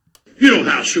You know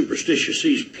how superstitious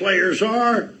these players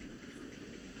are.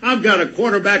 I've got a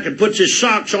quarterback that puts his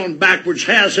socks on backwards,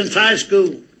 has since high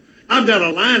school. I've got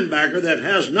a linebacker that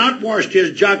has not washed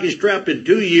his jockey strap in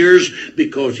 2 years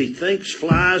because he thinks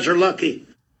flies are lucky.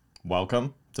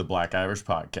 Welcome to Black Irish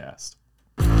Podcast.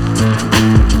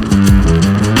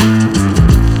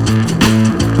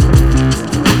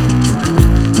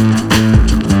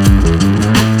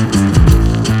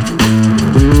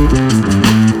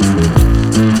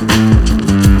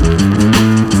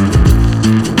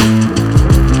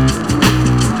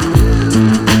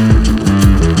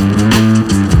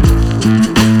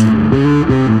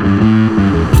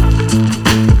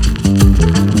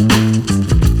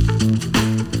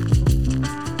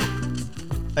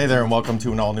 Hey there, and welcome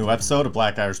to an all-new episode of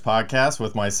Black Irish Podcast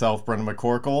with myself, Brendan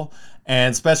McCorkle,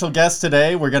 and special guest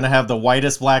today. We're going to have the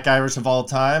whitest Black Irish of all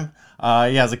time.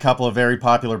 He has a couple of very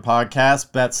popular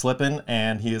podcasts, Bet Slippin',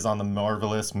 and he is on the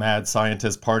marvelous Mad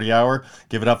Scientist Party Hour.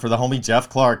 Give it up for the homie Jeff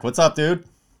Clark. What's up, dude?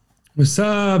 What's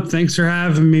up? Thanks for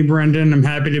having me, Brendan. I'm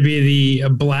happy to be the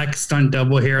black stunt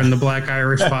double here in the Black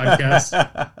Irish Podcast.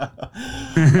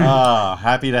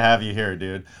 Happy to have you here,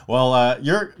 dude. Well,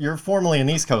 you're formerly an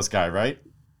East Coast guy, right?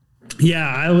 Yeah,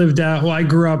 I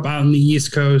grew up out in the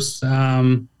East Coast.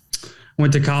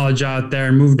 Went to college out there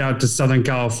and moved out to Southern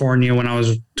California when I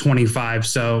was 25.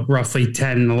 So roughly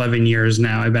 10, 11 years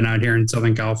now I've been out here in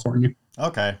Southern California.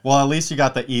 Okay. Well, at least you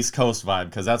got the East Coast vibe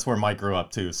because that's where Mike grew up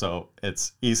too. So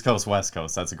it's East Coast, West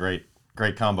Coast. That's a great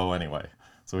combo anyway.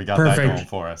 So we got that going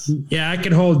for us. Yeah, I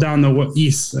could hold down the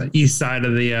east side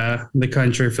of the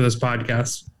country for this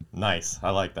podcast. Nice. I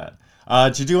like that.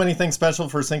 Did you do anything special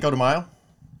for Cinco de Mayo?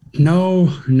 No.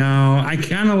 I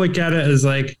kind of look at it as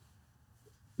like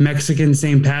Mexican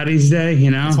St. Patty's Day,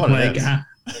 you know? That's what like it is.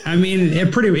 I mean,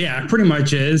 it pretty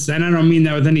much is. And I don't mean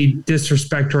that with any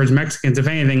disrespect towards Mexicans. If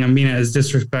anything, I mean it as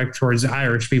disrespect towards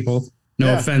Irish people.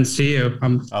 No offense to you.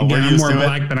 I'm more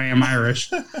black than I am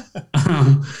Irish.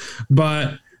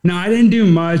 But no, I didn't do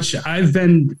much. I've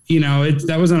been,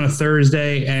 that was on a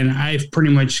Thursday, and I've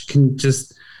pretty much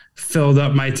just filled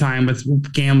up my time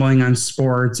with gambling on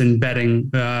sports and betting,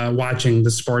 watching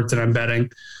the sports that I'm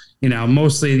betting,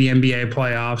 mostly the NBA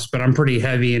playoffs, but I'm pretty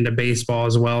heavy into baseball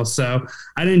as well. So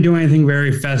I didn't do anything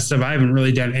very festive. I haven't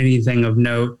really done anything of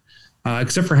note,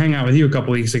 except for hang out with you a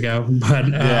couple weeks ago. But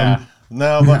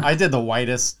but I did the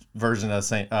whitest version of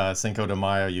Cinco de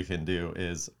Mayo you can do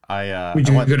is Would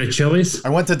you go to Chili's? I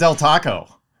went to Del Taco.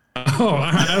 Oh,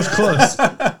 that was close.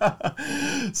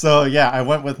 So yeah, I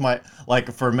went with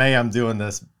for May, I'm doing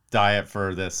this diet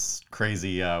for this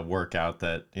crazy workout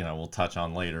that, we'll touch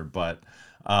on later. But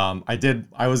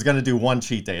I was going to do one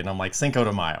cheat day, and I'm like, Cinco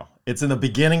de Mayo. It's in the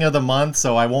beginning of the month,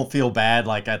 so I won't feel bad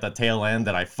like at the tail end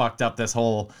that I fucked up this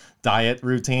whole diet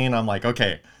routine. I'm like,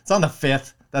 okay, it's on the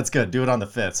 5th. That's good. Do it on the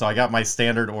 5th. So I got my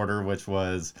standard order, which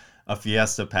was a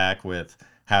Fiesta pack with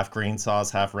half green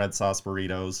sauce, half red sauce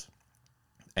burritos,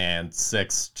 and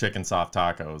 6 chicken soft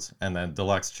tacos, and then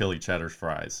deluxe chili cheddar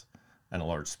fries and a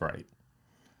large Sprite.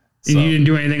 So, you didn't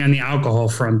do anything on the alcohol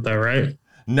front though, right?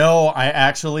 No, I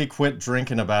actually quit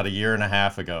drinking about 1.5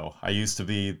 years ago. I used to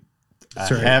be a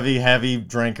heavy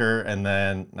drinker, and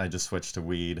then I just switched to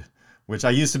weed, which I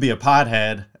used to be a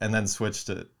pothead and then switched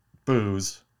to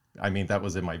booze. I mean, that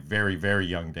was in my very, very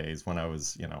young days when I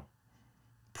was,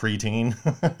 preteen.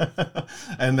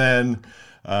 And then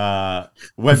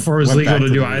before it was legal to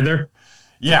do either.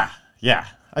 Yeah.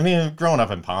 I mean, growing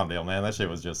up in Palmdale, man, that shit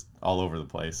was just all over the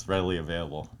place, readily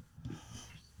available.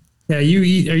 Yeah,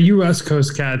 you West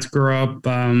Coast cats grow up.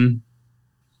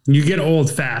 You get old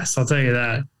fast. I'll tell you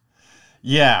that.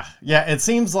 Yeah. It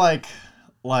seems like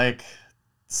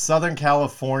Southern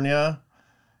California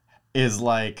is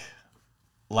like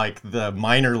the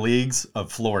minor leagues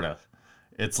of Florida.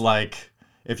 It's like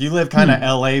if you live kind of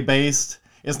LA based,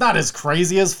 it's not as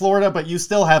crazy as Florida, but you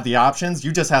still have the options.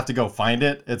 You just have to go find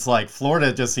it. It's like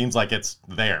Florida just seems like it's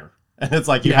there. And it's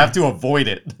like you have to avoid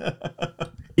it.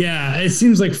 Yeah, it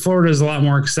seems like Florida is a lot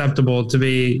more acceptable to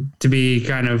be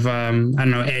kind of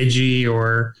edgy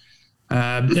or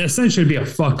essentially be a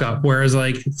fuck up. Whereas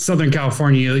like Southern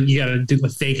California, you got to do the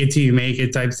fake it till you make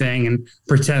it type thing and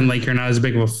pretend like you're not as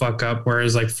big of a fuck up.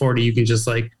 Whereas like Florida, you can just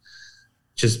be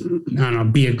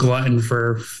a glutton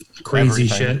for crazy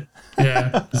shit.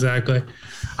 Yeah, exactly.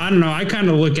 I don't know. I kind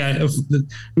of look at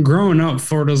growing up,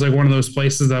 Florida's like one of those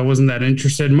places that I wasn't that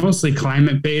interested. Mostly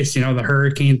climate based. The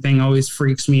hurricane thing always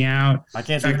freaks me out. I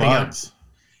can't do bugs.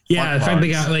 In fact,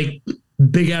 they got like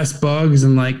big ass bugs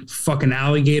and like fucking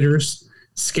alligators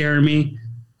scare me.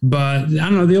 But I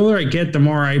don't know. The older I get, the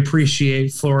more I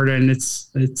appreciate Florida and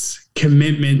its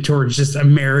commitment towards just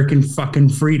American fucking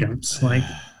freedoms. Like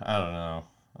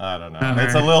I don't know. Okay.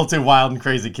 It's a little too wild and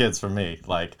crazy kids for me.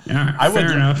 Like, Yeah, I would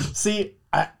fair enough. see.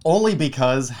 Only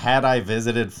because had I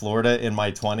visited Florida in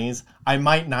my 20s, I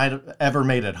might not have ever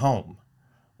made it home.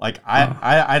 Like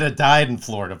I'd have died in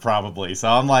Florida probably. So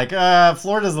I'm like,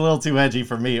 Florida's a little too edgy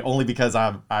for me. Only because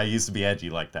I used to be edgy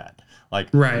like that. Like,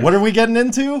 Right. What are we getting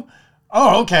into?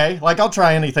 Oh, okay. Like I'll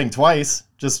try anything twice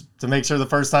just to make sure the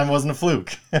first time wasn't a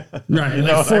fluke. Right. You know Like what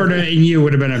I Florida mean? and you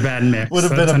would have been a bad mix. Would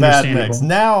have That's been a bad understandable. mix.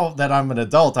 Now that I'm an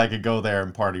adult, I could go there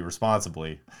and party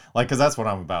responsibly. Like, because that's what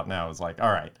I'm about now. Is like,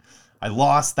 all right, I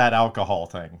lost that alcohol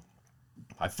thing.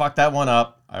 I fucked that one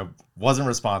up. I wasn't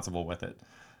responsible with it.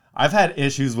 I've had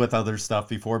issues with other stuff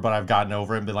before, but I've gotten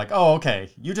over it and been like, oh, okay,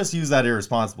 you just use that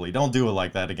irresponsibly. Don't do it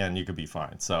like that again. You could be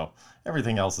fine. So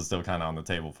everything else is still kind of on the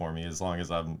table for me as long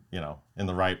as I'm, in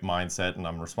the right mindset and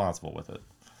I'm responsible with it.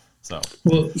 So,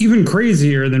 Well, even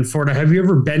crazier than Florida, have you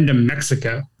ever been to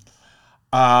Mexico?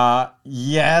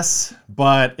 yes,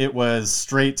 but it was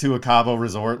straight to a Cabo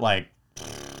resort like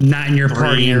Not in your 3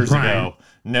 partying years prime. ago.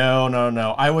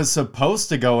 No. I was supposed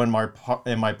to go in my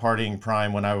partying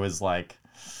prime when I was like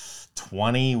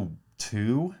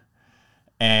 22,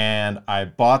 and I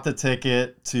bought the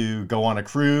ticket to go on a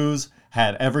cruise,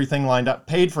 had everything lined up,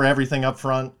 paid for everything up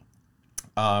front.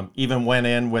 Even went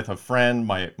in with a friend,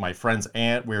 my friend's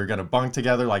aunt. We were gonna bunk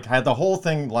together. Like had the whole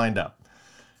thing lined up.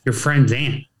 Your friend's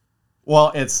aunt.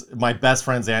 Well, it's my best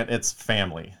friend's aunt. It's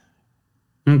family.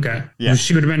 Okay. Yeah.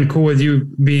 She would have been cool with you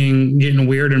getting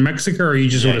weird in Mexico, or you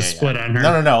just would have split on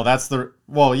her? No. That's the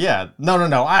yeah.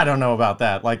 No. I don't know about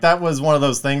that. Like that was one of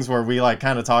those things where we like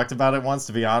kind of talked about it once,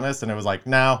 to be honest, and it was like,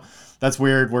 no, that's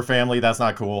weird. We're family. That's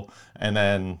not cool. And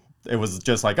then it was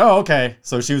just like, oh, okay.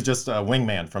 So she was just a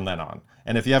wingman from then on.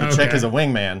 And if you have a chick as a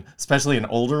wingman, especially an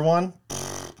older one,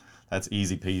 that's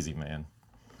easy peasy, man.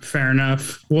 Fair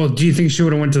enough. Well, do you think she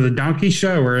would have went to the donkey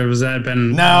show, or was that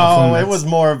been? No, it was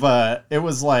more of a. It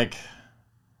was like,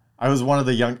 I was one of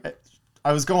the young.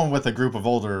 I was going with a group of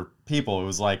older people. It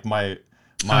was like my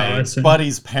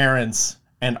buddy's parents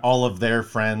and all of their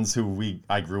friends who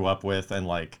I grew up with, and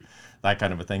like that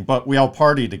kind of a thing. But we all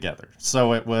partied together,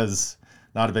 so it was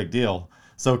not a big deal.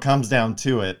 So it comes down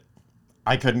to it,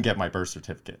 I couldn't get my birth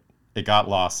certificate. It got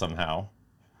lost somehow.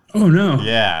 Oh no.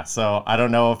 Yeah, so I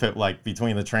don't know if it like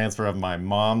between the transfer of my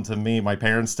mom to me, my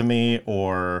parents to me,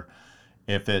 or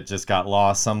if it just got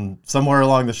lost somewhere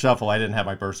along the shuffle. I didn't have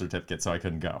my birth certificate, so I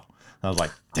couldn't go. I was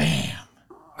like, damn.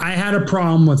 I had a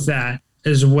problem with that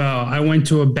as well. I went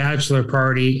to a bachelor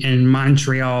party in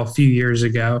Montreal a few years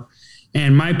ago,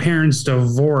 and my parents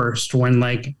divorced when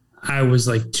like I was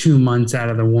like 2 months out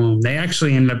of the womb. They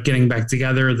actually ended up getting back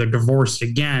together. They're divorced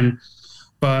again,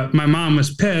 but my mom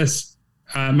was pissed.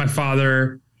 My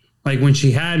father, like when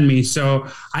she had me. So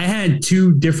I had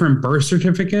 2 different birth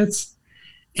certificates,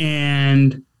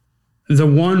 and the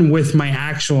one with my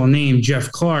actual name,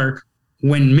 Jeff Clark,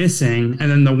 went missing.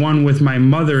 And then the one with my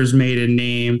mother's maiden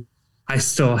name, I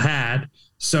still had.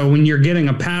 So when you're getting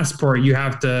a passport, you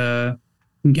have to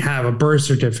have a birth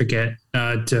certificate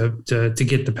to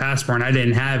get the passport. And I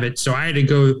didn't have it. So I had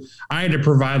to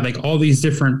provide like all these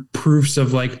different proofs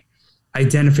of like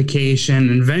identification,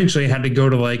 and eventually I had to go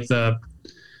to like the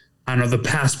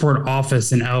passport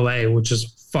office in LA, which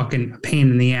is fucking a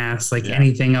pain in the ass, like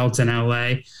anything else in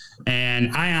LA.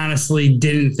 And I honestly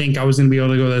didn't think I was going to be able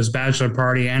to go to this bachelor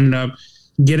party. I ended up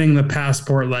getting the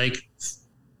passport like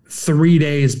 3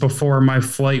 days before my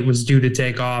flight was due to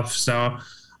take off. So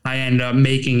I ended up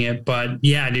making it. But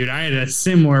yeah, dude, I had a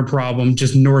similar problem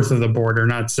just north of the border,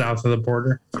 not south of the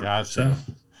border. Gotcha.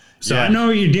 So I know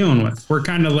what you're dealing with. We're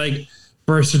kind of like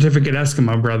birth certificate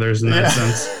Eskimo brothers in that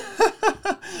sense.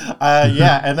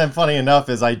 And then funny enough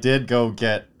is I did go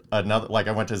get another, like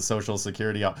I went to the Social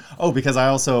Security. Because I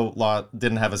also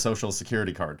didn't have a Social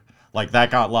Security card. Like that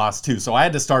got lost too. So I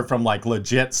had to start from like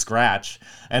legit scratch.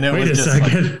 And it was just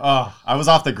like, I was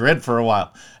off the grid for a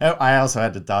while. I also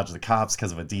had to dodge the cops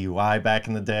because of a DUI back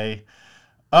in the day.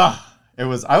 I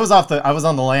was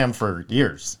on the lam for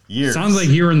years. Sounds like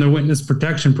you were in the witness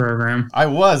protection program. I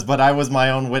was, but I was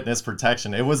my own witness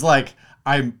protection. It was like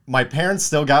my parents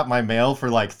still got my mail for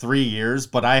like 3 years,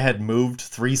 but I had moved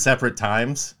 3 separate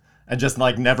times and just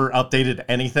like never updated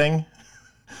anything.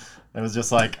 It was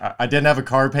just like I didn't have a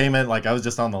car payment. Like I was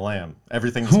just on the lam.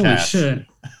 Everything was cash. Holy shit,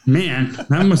 man,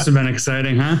 that must have been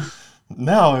exciting, huh?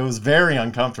 No, it was very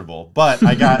uncomfortable, but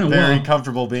I got very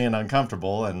comfortable being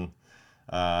uncomfortable, and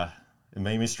it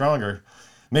made me stronger.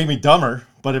 Made me dumber,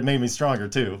 but it made me stronger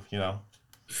too,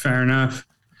 Fair enough.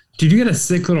 Dude, you get a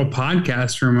sick little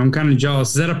podcast room. I'm kind of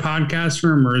jealous. Is that a podcast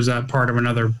room, or is that part of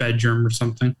another bedroom or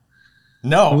something?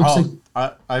 No.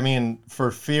 I mean, for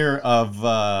fear of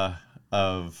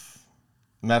of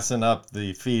messing up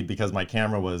the feed because my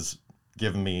camera was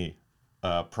giving me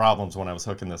problems when I was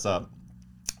hooking this up.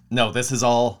 No, this is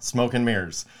all smoke and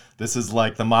mirrors. This is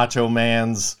like the Macho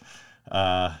Man's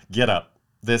get up.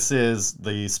 This is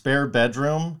the spare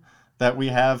bedroom that we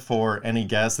have for any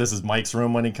guest. This is Mike's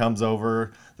room when he comes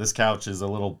over. This couch is a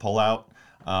little pull-out.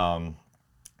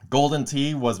 Golden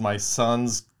Tee was my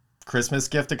son's Christmas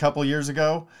gift a couple years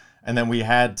ago, and then we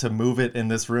had to move it in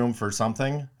this room for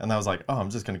something, and I was like, oh, I'm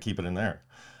just going to keep it in there.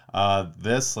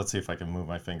 This, let's see if I can move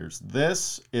my fingers.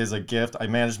 This is a gift. I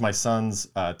managed my son's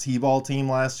T-ball team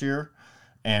last year,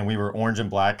 and we were orange and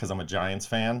black because I'm a Giants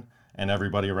fan, and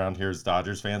everybody around here is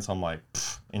Dodgers fans, so I'm like,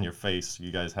 in your face,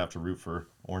 you guys have to root for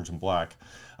orange and black.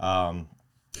 I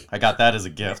got that as a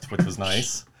gift, which was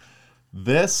nice.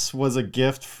 This was a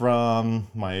gift from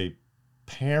my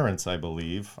parents, I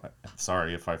believe.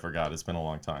 Sorry if I forgot. It's been a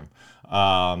long time.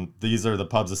 These are the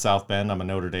Pubs of South Bend. I'm a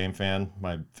Notre Dame fan.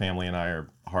 My family and I are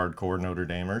hardcore Notre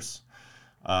Damers.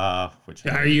 Are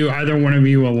you either one of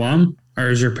you alum, or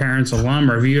is your parents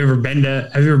alum, or have you ever been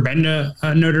to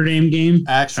a Notre Dame game?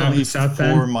 Actually,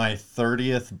 for my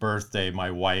 30th birthday,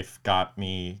 my wife got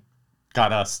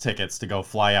us tickets to go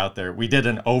fly out there. We did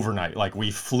an overnight. Like, we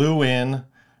flew in,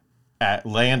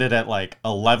 landed at like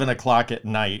 11 o'clock at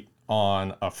night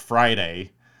on a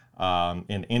Friday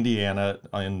in Indiana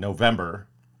in November.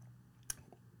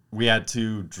 We had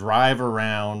to drive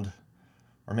around,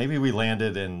 or maybe we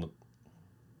landed in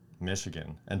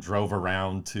Michigan and drove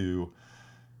around to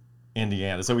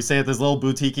Indiana. So we stay at this little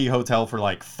boutique hotel for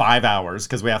like 5 hours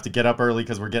because we have to get up early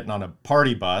because we're getting on a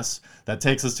party bus that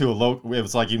takes us to it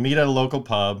was like you meet at a local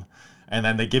pub, and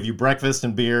then they give you breakfast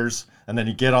and beers, and then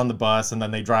you get on the bus, and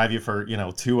then they drive you for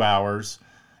 2 hours,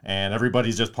 and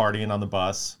everybody's just partying on the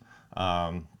bus.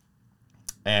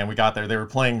 And we got there. They were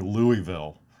playing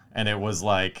Louisville, and it was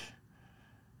like,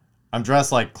 I'm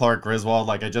dressed like Clark Griswold.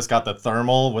 Like, I just got the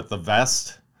thermal with the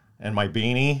vest and my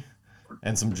beanie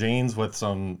and some jeans with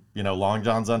some, long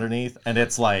johns underneath. And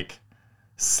it's like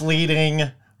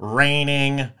sleeting,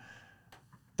 raining.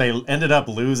 They ended up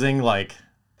losing like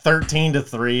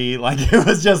 13-3. Like, it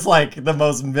was just like the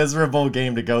most miserable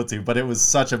game to go to, but it was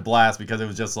such a blast because it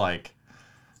was just like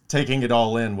taking it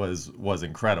all in was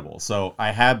incredible. So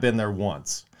I have been there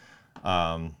once.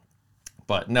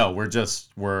 But no,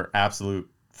 we're absolute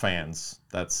fans.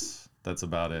 That's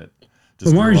about it.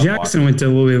 Lamar Jackson went to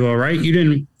Louisville, right?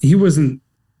 He wasn't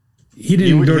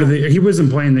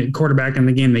playing the quarterback in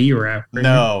the game that you were at. Right?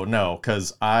 No,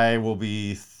 because I will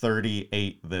be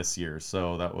 38 this year,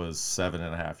 so that was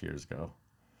 7.5 years ago.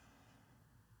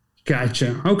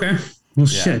 Gotcha. Okay. Well,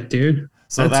 shit, dude.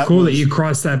 So that's cool that you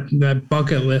crossed that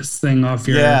bucket list thing off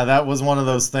your. Yeah, that was one of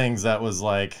those things that was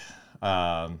like,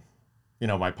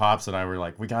 my pops and I were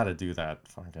like, we got to do that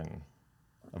fucking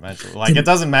eventually. Like, it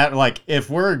doesn't matter. Like, if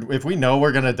we know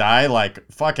we're gonna die, like,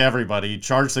 fuck everybody,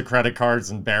 charge the credit cards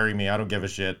and bury me. I don't give a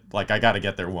shit. Like, I got to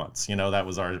get there once. That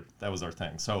was our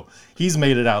thing. So he's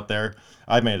made it out there.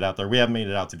 I made it out there. We haven't made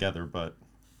it out together, but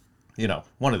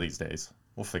one of these days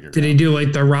we'll figure it out. Did he do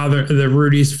like the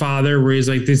Rudy's father, where he's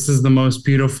like, this is the most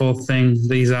beautiful thing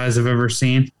these eyes have ever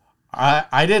seen?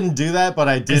 I didn't do that, but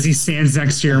I did. As he stands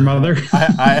next to your mother.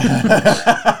 I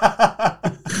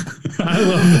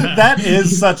love that. That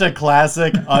is such a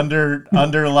classic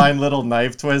underline little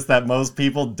knife twist that most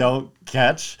people don't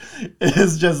catch.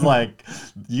 It's just like,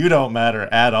 you don't matter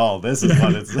at all. This is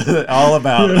what it's all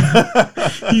about. Yeah.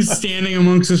 He's standing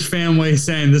amongst his family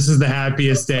saying, this is the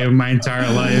happiest day of my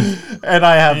entire life. And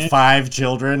I have 5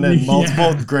 children and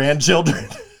multiple grandchildren.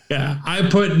 Yeah, I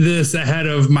put this ahead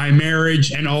of my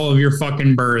marriage and all of your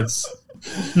fucking births.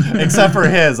 Except for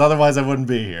his, otherwise I wouldn't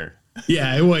be here.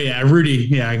 Yeah, well, yeah, Rudy.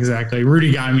 Yeah, exactly.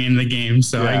 Rudy got me in the game,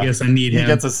 so I guess I need him. He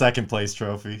gets a second place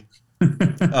trophy.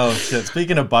 Oh, shit.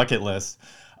 Speaking of bucket list,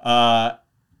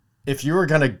 if you were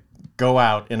going to go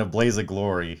out in a blaze of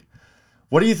glory,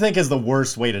 what do you think is the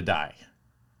worst way to die?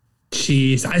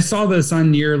 Jeez, I saw this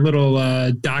on your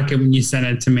little docket when you sent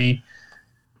it to me.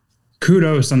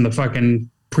 Kudos on the fucking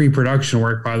pre-production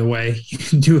work, by the way. You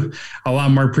can do a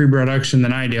lot more pre-production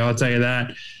than I do, I'll tell you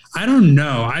that. I don't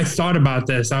know. I thought about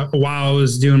this while I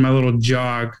was doing my little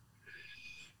jog.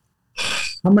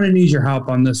 I'm going to need your help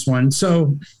on this one.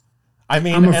 So,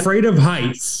 I'm afraid of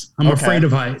heights. Afraid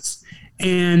of heights.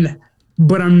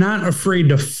 But I'm not afraid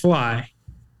to fly.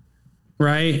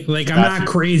 Right? Like, I'm not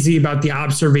crazy about the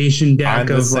observation deck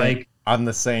I'm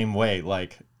the same way.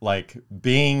 Like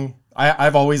being...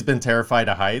 I've always been terrified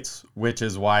of heights, which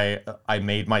is why I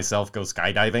made myself go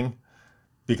skydiving.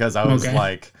 Because I was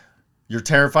like... You're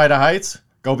terrified of heights?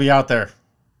 Go be out there.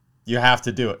 You have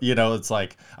to do it. You know, it's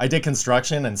like I did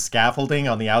construction and scaffolding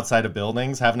on the outside of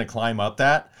buildings. Having to climb up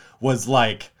that was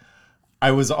like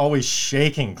I was always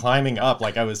shaking climbing up.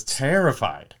 Like I was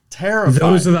terrified.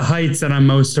 Those are the heights that I'm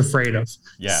most afraid of.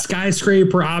 Yeah.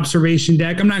 Skyscraper, observation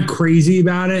deck. I'm not crazy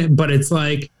about it, but it's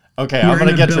like, okay, I'm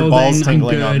gonna get your balls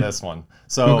tingling on good. this one.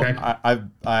 So Okay.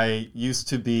 I used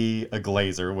to be a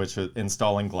glazer, which is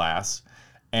installing glass,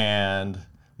 and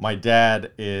my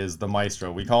dad is the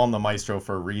maestro. We call him the maestro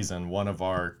for a reason. One of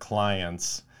our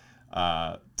clients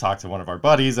talked to one of our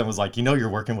buddies and was like, you know, you're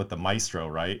working with the maestro,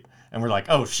 right? And we're like,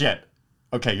 oh shit,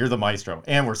 okay, you're the maestro.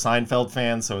 And we're Seinfeld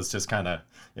fans, so it's just kind of,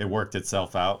 it worked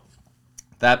itself out.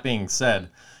 That being said,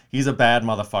 he's a bad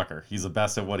motherfucker. He's the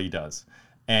best at what he does.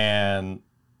 And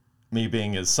me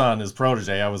being his son, his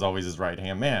protege, I was always his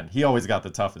right-hand man. He always got the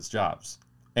toughest jobs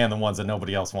and the ones that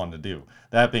nobody else wanted to do.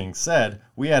 That being said,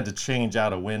 we had to change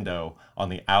out a window on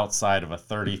the outside of a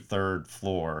 33rd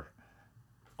floor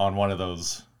on one of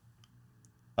those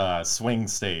swing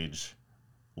stage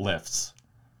lifts.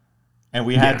 And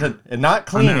we had to, and not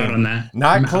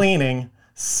cleaning,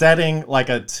 setting like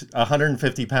a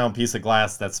 150-pound piece of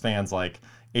glass that spans like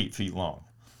 8 feet long.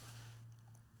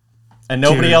 And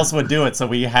nobody else would do it, so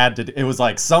we had to, it was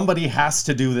like, somebody has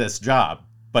to do this job,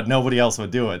 but nobody else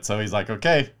would do it. So he's like,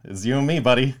 okay, it's you and me,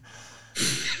 buddy.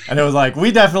 And it was like,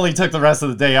 we definitely took the rest of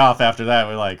the day off after that.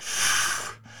 We're like,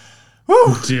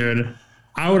 whew. Dude,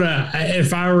 I would have,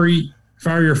 if I were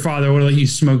your father, I would have let you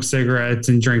smoke cigarettes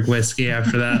and drink whiskey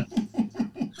after that.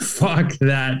 Fuck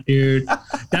that, dude.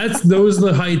 Those are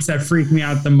the heights that freak me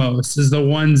out the most, is the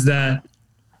ones that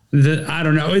I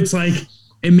don't know. It's like,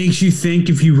 it makes you think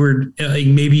if you were like,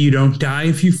 maybe you don't die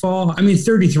if you fall. I mean,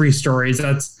 33 stories,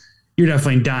 you're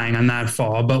definitely dying on that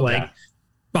fall, but like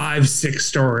 5-6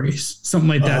 stories, something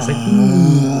like that. It's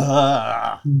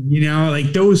like, you know,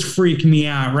 like those freak me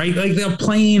out, right? Like the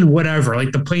plane, whatever,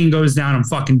 like the plane goes down, I'm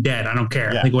fucking dead. I don't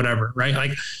care. Like whatever, right?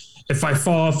 Like if I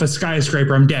fall off a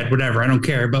skyscraper, I'm dead, whatever. I don't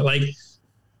care. But like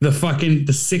the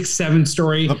 6-7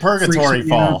 story, the purgatory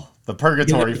fall. The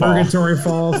purgatory fall. Purgatory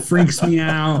fall freaks me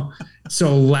out.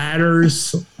 So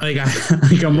ladders, I'm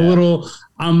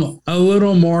a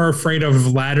little more afraid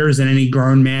of ladders than any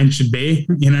grown man should be.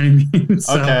 You know what I mean?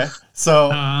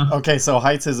 So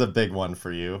heights is a big one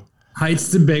for you. Heights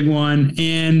is a big one,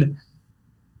 and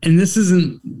this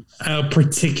isn't a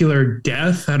particular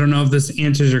death. I don't know if this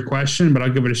answers your question, but I'll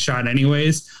give it a shot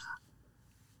anyways.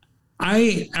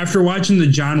 After watching the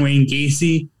John Wayne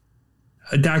Gacy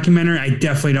documentary, I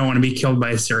definitely don't want to be killed by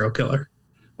a serial killer.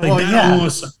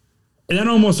 That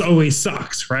almost always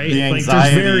sucks, right? The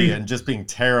anxiety and just being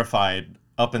terrified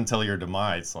up until your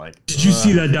demise. Like, did you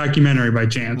see that documentary by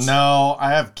chance? No,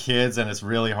 I have kids, and it's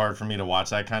really hard for me to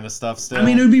watch that kind of stuff still. I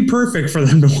mean, it would be perfect for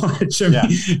them to watch.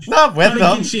 Not with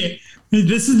them.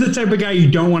 This is the type of guy you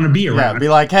don't want to be around. Yeah, be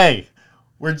like, hey,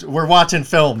 we're watching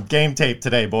film, game tape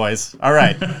today, boys. All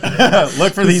right,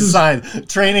 look for these signs.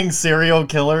 Training serial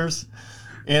killers,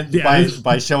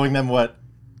 by showing them what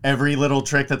every little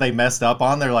trick that they messed up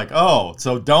on. They're like, oh,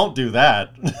 so don't do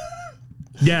that.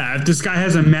 Yeah, if this guy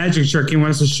has a magic trick he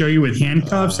wants to show you with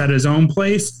handcuffs at his own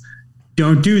place,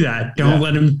 don't do that. Don't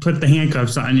let him put the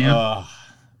handcuffs on you.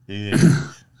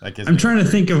 I'm trying to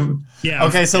think of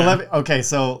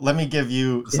so let me give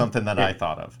you something that I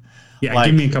thought of. Yeah,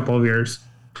 give me a couple of yours.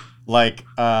 Like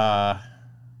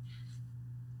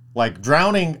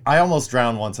drowning. I almost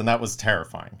drowned once, and that was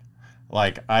terrifying.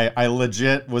 Like I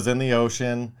legit was in the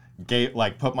ocean,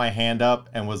 put my hand up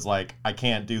and was like, I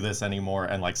can't do this anymore,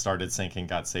 and like started sinking,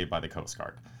 got saved by the Coast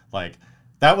Guard. Like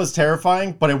that was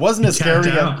terrifying, but it wasn't as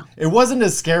scary. It wasn't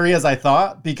as scary as I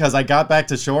thought, because I got back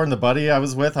to shore and the buddy I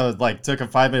was with, I was like, took a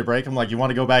 5-minute break. I'm like, you want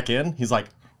to go back in? He's like,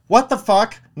 what the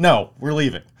fuck? No, we're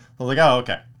leaving. I was like, oh,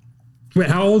 okay. Wait,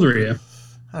 how old are you?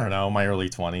 I don't know, my early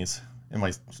 20s.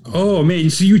 Oh man,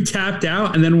 so you tapped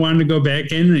out and then wanted to go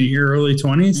back in your early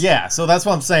 20s? Yeah, so that's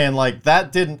what I'm saying. Like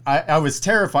that I was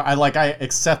terrified. I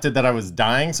accepted that I was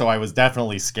dying, so I was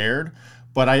definitely scared,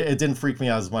 but it didn't freak me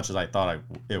out as much as I thought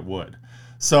it would.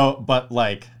 So, but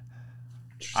like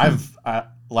I've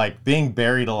being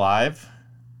buried alive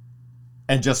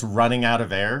and just running out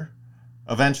of air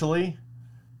eventually.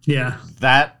 Yeah.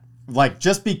 That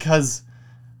just because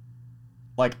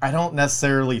I don't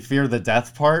necessarily fear the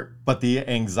death part, but the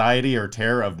anxiety or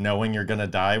terror of knowing you're going to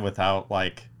die without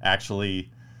actually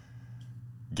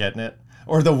getting it.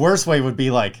 Or the worst way would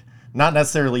be not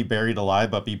necessarily buried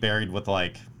alive, but be buried with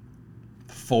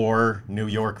 4 New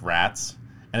York rats.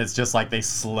 And it's just they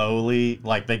slowly,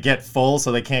 they get full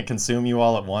so they can't consume you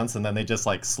all at once. And then they just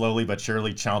slowly but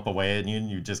surely chomp away at you, and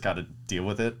you just got to deal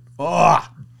with it. Ugh!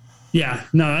 Yeah,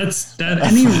 no, that's that.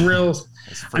 Any real,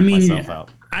 I mean,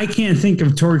 I can't think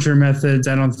of torture methods.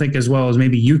 I don't think as well as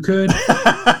maybe you could.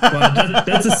 But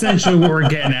that's essentially what we're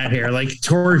getting at here. Like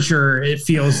torture, it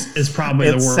feels is probably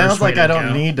the worst. It sounds like I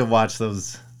don't need to watch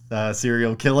those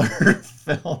serial killer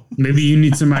film. Maybe you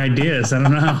need some ideas. I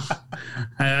don't know.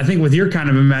 I think with your kind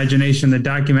of imagination, the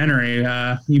documentary,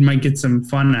 you might get some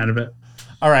fun out of it.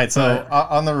 All right. So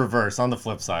on the reverse, on the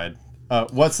flip side,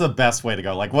 what's the best way to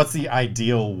go? Like, what's the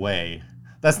ideal way?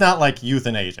 That's not like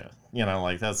euthanasia. You know,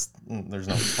 like there's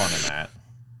no fun in that.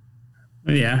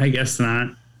 Yeah, I guess not.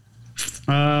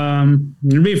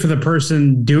 It'd be for the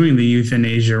person doing the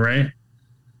euthanasia, right?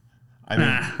 I mean,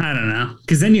 I don't know,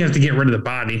 because then you have to get rid of the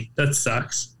body. That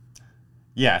sucks.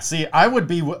 Yeah, see, I would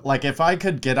be like, if I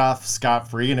could get off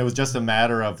scot-free and it was just a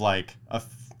matter of like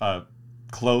a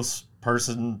close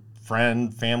person,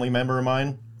 friend, family member of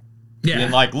mine. Yeah.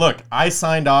 And like, look, I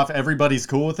signed off, everybody's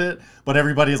cool with it, but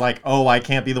everybody's like, oh, I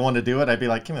can't be the one to do it. I'd be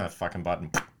like, give me that fucking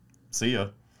button. See ya.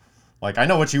 Like, I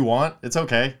know what you want. It's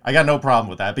okay. I got no problem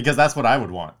with that because that's what I would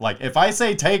want. Like, if I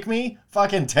say take me,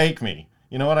 fucking take me.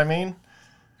 You know what I mean?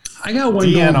 I got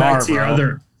one going back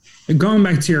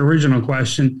to your original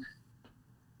question.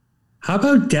 How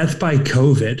about death by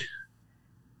COVID?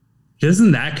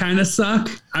 Doesn't that kind of suck?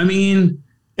 I mean,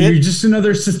 you're just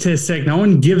another statistic. No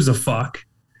one gives a fuck.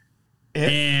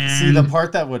 See, the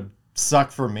part that would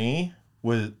suck for me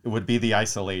would be the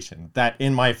isolation. That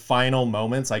in my final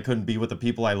moments, I couldn't be with the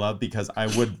people I love because I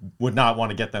would not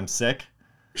want to get them sick.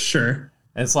 Sure.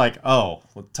 And it's like, oh,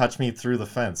 touch me through the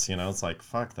fence. You know, it's like,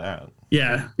 fuck that.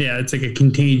 Yeah. It's like a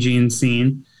contagion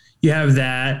scene. You have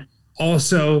that.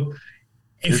 Also,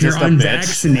 if you're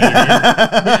unvaccinated,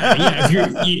 if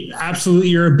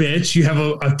you're a bitch, you have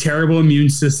a terrible immune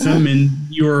system and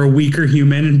you're a weaker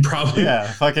human and probably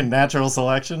fucking natural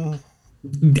selection.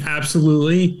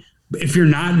 Absolutely. If you're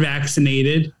not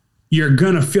vaccinated, you're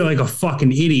gonna feel like a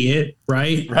fucking idiot,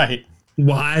 right? Right.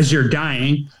 Well, as you're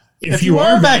dying. If you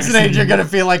are vaccinated, you're gonna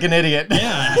feel like an idiot.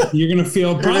 Yeah, you're gonna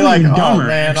feel probably like, dumber. Oh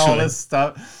man, actually. All this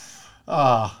stuff.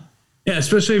 Oh. Yeah,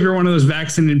 especially if you're one of those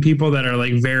vaccinated people that are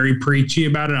like very preachy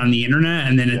about it on the internet,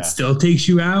 and then it still takes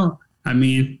you out. I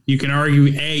mean, you can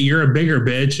argue, A, you're a bigger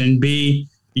bitch, and B,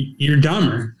 you're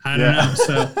dumber. I don't know.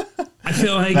 So I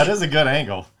feel like that is a good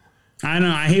angle. I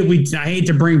know. I hate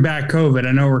to bring back COVID.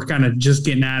 I know we're kind of just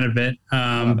getting out of it,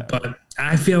 but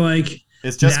I feel like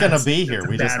it's just going to be here.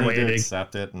 We just need to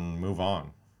accept it and move on.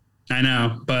 I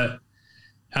know, but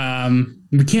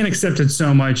we can't accept it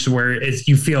so much where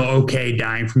you feel okay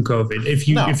dying from COVID. If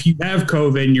you have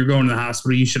COVID and you're going to the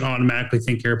hospital, you should automatically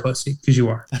think you're a pussy because you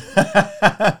are.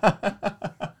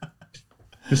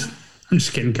 I'm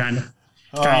just kidding, kind of.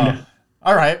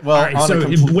 All right. Well, so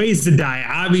ways to die.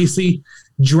 Obviously,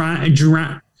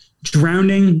 drowning,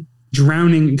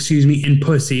 in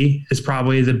pussy is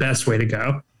probably the best way to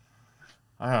go.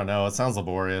 I don't know. It sounds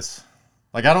laborious.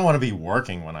 Like, I don't want to be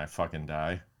working when I fucking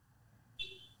die.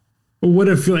 What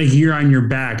if like you're on your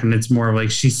back and it's more of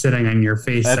like she's sitting on your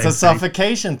face? That's a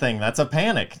suffocation thing. That's a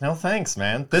panic. No thanks,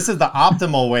 man. This is the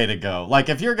optimal way to go. Like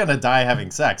if you're gonna die having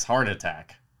sex, heart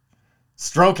attack,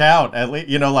 stroke out at least.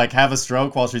 You know, like have a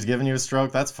stroke while she's giving you a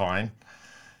stroke. That's fine.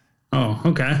 Oh,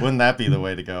 okay. Wouldn't that be the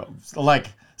way to go?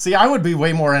 Like, see, I would be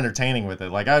way more entertaining with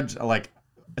it. Like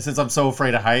since I'm so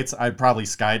afraid of heights, I'd probably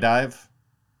skydive.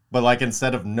 But like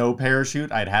instead of no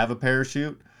parachute, I'd have a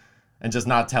parachute. And just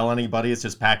not tell anybody. It's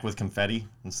just packed with confetti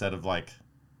instead of like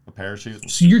a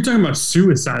parachute. So you're talking about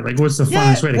suicide. Like what's the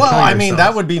funnest way to kill yourself? Well, I mean,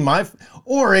 that would be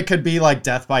or it could be like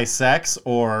death by sex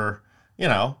or, you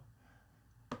know,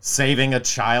 saving a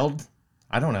child.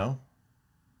 I don't know.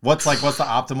 What's the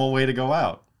optimal way to go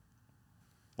out?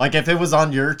 Like if it was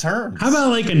on your terms. How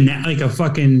about like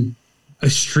a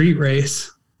street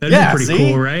race? That'd be pretty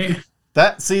cool, right?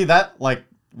 That like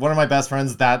one of my best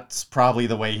friends, that's probably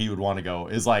the way he would want to go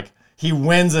is like, he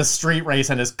wins a street race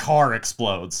and his car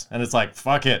explodes. And it's like,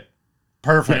 fuck it.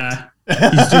 Perfect.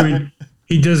 Yeah.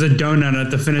 He does a donut at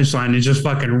the finish line and just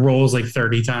fucking rolls like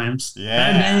 30 times.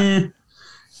 Yeah.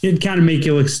 It'd kind of make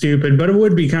you look stupid, but it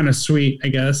would be kind of sweet, I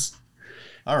guess.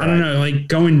 All right. I don't know. Like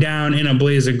going down in a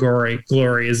blaze of glory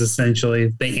is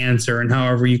essentially the answer, and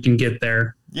however you can get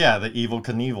there. Yeah. The Evel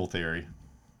Knievel theory.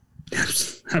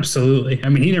 Absolutely. I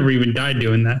mean, he never even died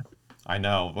doing that. I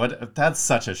know, but that's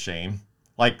such a shame.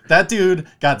 Like, that dude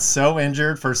got so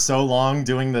injured for so long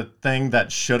doing the thing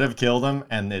that should have killed him,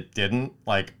 and it didn't.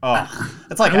 Like,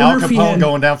 it's like Al Capone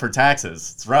going down for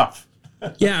taxes. It's rough.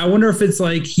 Yeah, I wonder if it's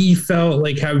like he felt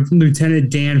like how Lieutenant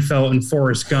Dan felt in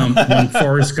Forrest Gump when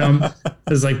Forrest Gump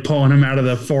was like pulling him out of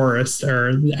the forest or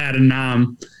at a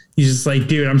Nam. He's just like,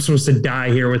 dude, I'm supposed to die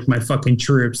here with my fucking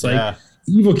troops. Like,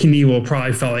 Evel Knievel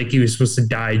probably felt like he was supposed to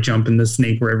die jumping the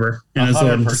Snake River, and I was a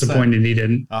little disappointed he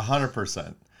didn't.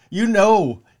 100%. You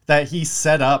know that he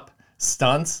set up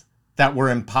stunts that were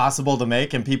impossible to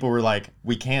make, and people were like,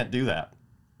 "We can't do that.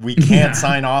 We can't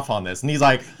sign off on this." And he's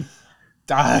like,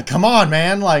 "Come on,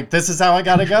 man! Like, this is how I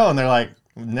got to go." And they're like,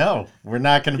 "No, we're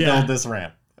not going to build this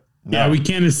ramp. No. Yeah, we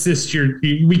can't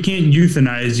we can't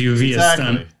euthanize you via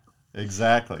stunt."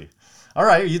 Exactly. All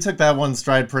right, you took that one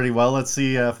stride pretty well. Let's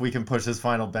see if we can push this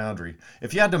final boundary.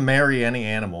 If you had to marry any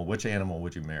animal, which animal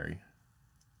would you marry?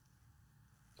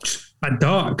 A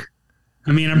dog.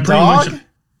 I mean, I'm pretty much.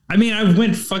 I mean, I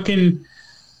went fucking.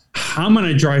 I'm on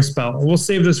a dry spell. We'll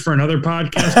save this for another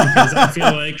podcast because I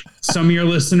feel like some of your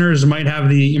listeners might have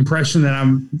the impression that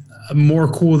I'm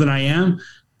more cool than I am.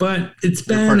 But it's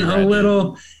been a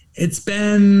little. It's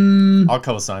been. I'll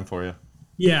co-sign for you.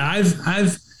 Yeah,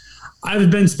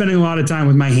 I've been spending a lot of time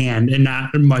with my hand and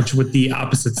not much with the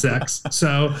opposite sex.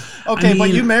 So okay,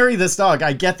 but you marry this dog.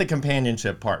 I get the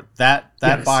companionship part. That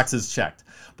box is checked.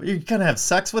 But you're gonna have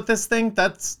sex with this thing?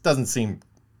 That doesn't seem.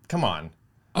 Come on.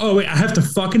 Oh wait, I have to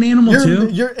fuck an animal too?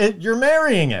 You're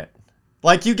marrying it.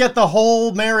 Like you get the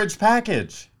whole marriage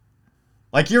package.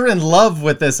 Like you're in love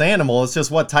with this animal. It's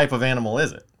just what type of animal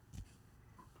is it?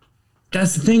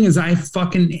 That's the thing is I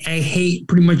hate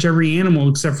pretty much every animal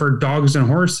except for dogs and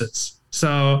horses.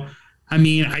 So, I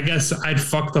mean, I guess I'd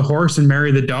fuck the horse and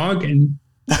marry the dog. And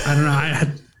I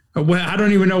don't know. I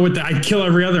don't even know I'd kill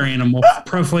every other animal,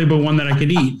 preferably but one that I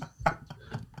could eat.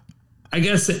 I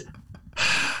guess.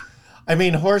 I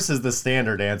mean, horse is the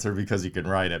standard answer because you can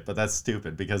ride it, but that's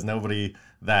stupid because nobody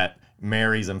that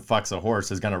marries and fucks a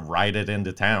horse is going to ride it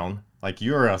into town. Like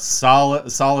you're a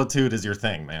solitude is your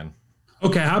thing, man.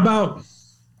 Okay, how about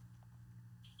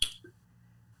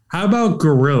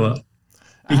gorilla?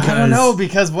 Because, I don't know,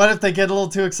 because what if they get a little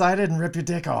too excited and rip your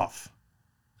dick off?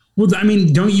 Well, I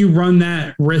mean, don't you run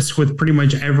that risk with pretty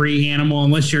much every animal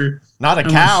unless you're... Not a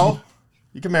cow.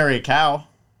 You can marry a cow.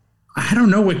 I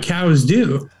don't know what cows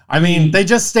do. I mean, they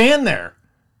just stand there.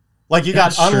 Like you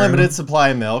got unlimited supply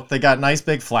of milk. They got nice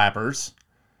big flappers.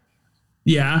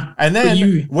 Yeah. And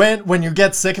then when you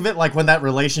get sick of it, like when that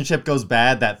relationship goes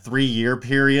bad, that 3-year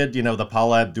period, you know, the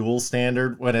Paula Abdul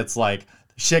standard, when it's like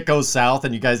shit goes south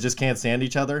and you guys just can't stand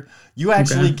each other, you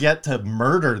actually get to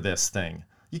murder this thing.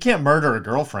 You can't murder a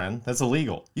girlfriend. That's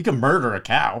illegal. You can murder a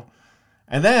cow.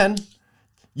 And then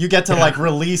you get to like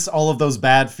release all of those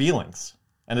bad feelings.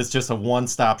 And it's just a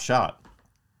one-stop shop.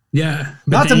 Yeah.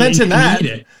 Not to mention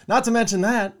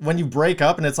that, when you break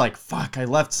up and it's like, fuck, I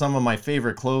left some of my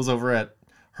favorite clothes over at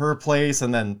her place,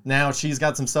 and then now she's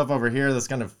got some stuff over here that's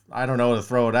gonna, I don't know, to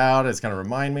throw it out. It's gonna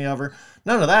remind me of her.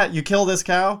 None of that. You kill this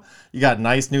cow, you got a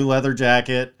nice new leather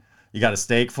jacket, you got a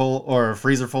steak full or a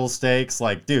freezer full of steaks.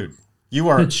 Like, dude,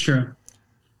 That's true.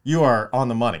 You are on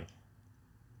the money.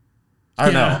 I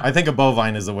don't know. I think a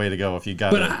bovine is the way to go if you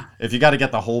got to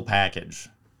get the whole package.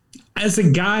 As a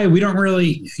guy, we don't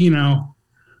really,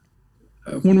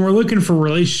 when we're looking for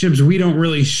relationships, we don't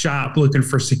really shop looking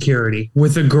for security.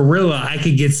 With a gorilla, I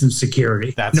could get some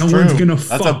security. That's true. One's gonna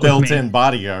fuck with me. That's a built-in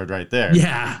bodyguard right there.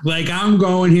 Yeah, like I'm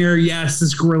going here. Yes,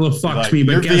 this gorilla fucks me,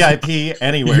 but you're VIP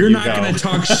anywhere you're you not go. Gonna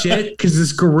talk shit because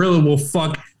this gorilla will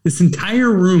fuck this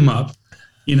entire room up.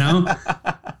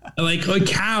 Like a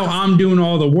cow, I'm doing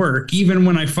all the work. Even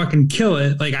when I fucking kill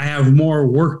it, like I have more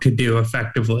work to do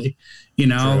effectively. True.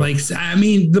 Like, I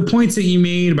mean, the points that you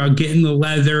made about getting the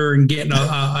leather and getting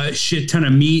a shit ton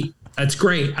of meat, that's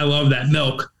great. I love that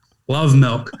milk. Love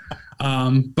milk.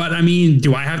 But I mean,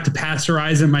 do I have to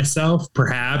pasteurize it myself?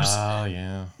 Perhaps. Oh,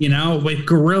 yeah. With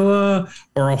gorilla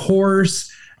or a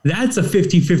horse, that's a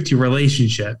 50-50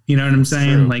 relationship. You know what I'm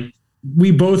saying? True. Like, we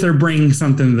both are bringing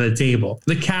something to the table.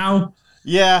 The cow.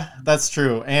 Yeah, that's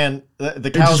true. And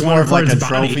the cow's more of like a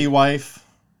trophy wife.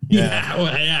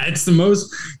 Yeah, it's the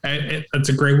most. That's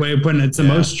a great way of putting it. It's the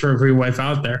most trophy wife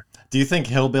out there. Do you think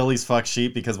hillbillies fuck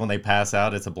sheep because when they pass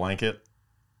out, it's a blanket?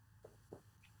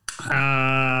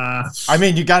 I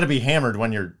mean, you got to be hammered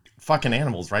when you're fucking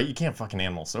animals, right? You can't fuck an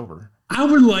animal sober. I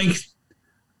would like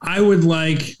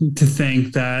to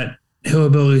think that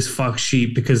hillbillies fuck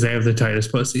sheep because they have the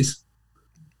tightest pussies.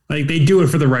 Like they do it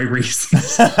for the right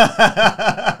reasons.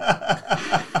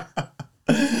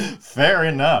 Fair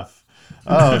enough.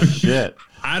 Oh shit.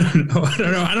 I don't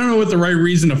know what the right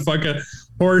reason to fuck a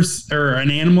horse or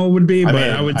an animal would be, but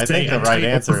I think the right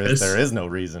answer is there is no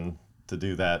reason to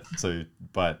do that. So,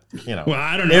 but Well,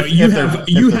 I don't know.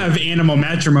 You have animal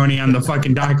matrimony on the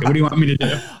fucking docket. What do you want me to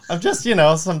do? I'm just,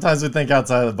 sometimes we think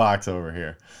outside of the box over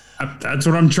here. That's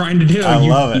what I'm trying to do. I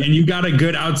love it. And you got a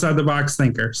good outside the box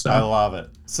thinker. So I love it.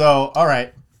 So, all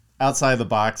right, outside the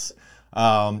box.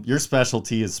 Your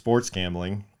specialty is sports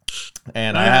gambling.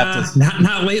 And I have to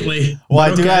not lately. Well,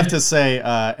 I do have to say,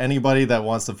 anybody that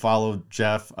wants to follow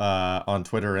Jeff on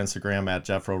Twitter or Instagram at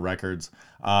Jeffro Records,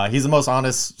 he's the most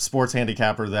honest sports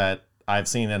handicapper that I've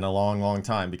seen in a long, long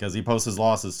time, because he posts his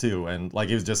losses too. And like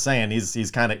he was just saying,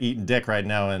 he's kind of eating dick right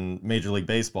now in Major League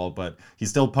Baseball, but he's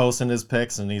still posting his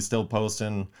picks and he's still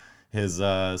posting his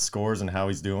scores and how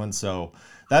he's doing. So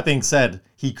that being said,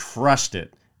 he crushed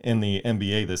it in the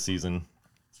NBA this season.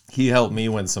 He helped me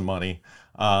win some money.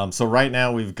 So right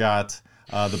now we've got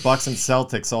the Bucks and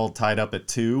Celtics all tied up at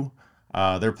 2.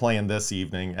 They're playing this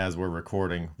evening as we're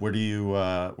recording. Where do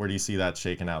you see that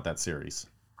shaking out, that series?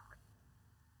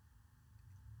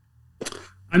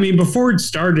 I mean, before it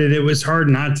started, it was hard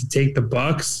not to take the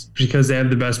Bucks because they have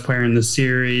the best player in the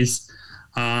series.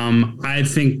 I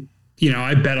think,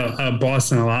 I bet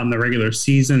Boston a lot in the regular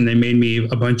season. They made me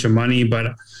a bunch of money,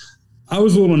 but I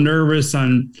was a little nervous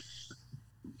on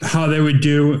how they would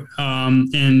do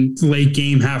in late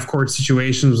game half court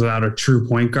situations without a true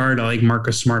point guard. I like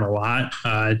Marcus Smart a lot,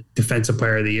 defensive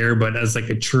player of the year, but as like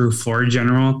a true floor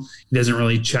general, he doesn't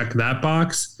really check that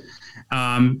box.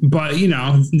 But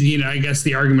I guess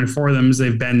the argument for them is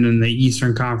they've been in the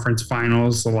Eastern Conference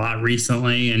Finals a lot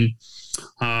recently, and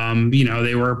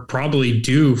they were probably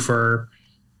due for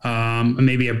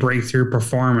maybe a breakthrough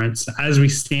performance. As we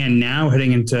stand now,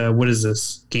 heading into what is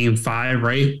this, Game 5,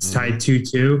 right? It's tied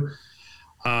 2-2.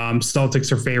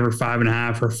 Celtics are favored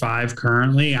 5.5 or 5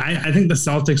 currently. I think the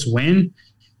Celtics win,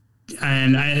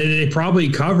 and they probably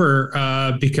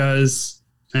cover because,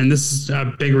 and this is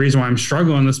a big reason why I'm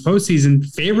struggling this postseason.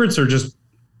 Favorites are just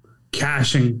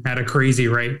cashing at a crazy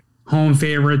rate. Home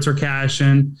favorites are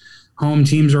cashing. Home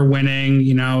teams are winning.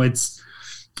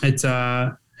 It's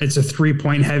a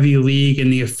 3-point heavy league, and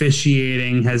the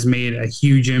officiating has made a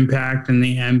huge impact in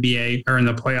the NBA or in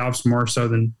the playoffs, more so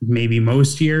than maybe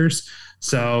most years.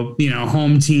 So,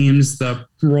 home teams, the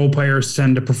role players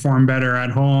tend to perform better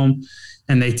at home,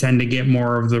 and they tend to get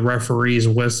more of the referee's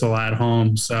whistle at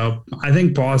home. So I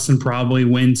think Boston probably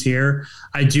wins here.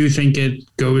 I do think it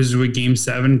goes to a Game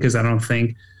 7 because I don't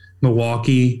think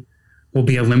Milwaukee will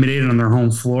be eliminated on their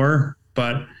home floor,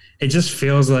 but it just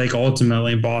feels like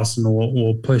ultimately Boston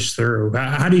will push through.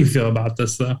 How do you feel about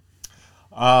this, though?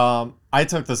 I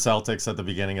took the Celtics at the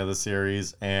beginning of the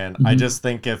series, and I just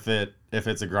think if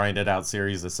it's a grinded out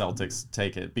series, the Celtics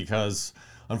take it, because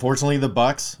unfortunately the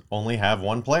Bucks only have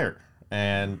one player,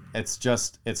 and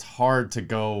it's hard to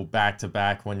go back to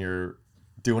back when you're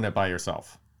doing it by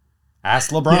yourself.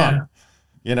 Ask LeBron.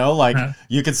 Yeah.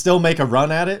 You could still make a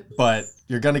run at it, but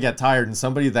you're gonna get tired, and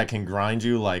somebody that can grind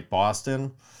you like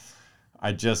Boston.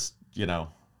 I just,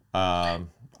 I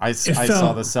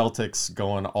saw the Celtics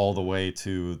going all the way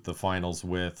to the finals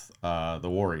with the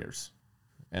Warriors,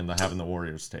 and having the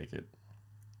Warriors take it.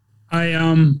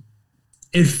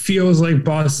 It feels like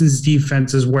Boston's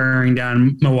defense is wearing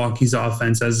down Milwaukee's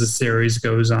offense as the series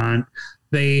goes on.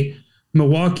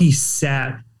 Milwaukee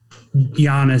sat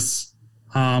Giannis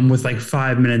with like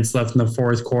 5 minutes left in the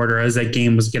fourth quarter as that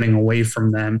game was getting away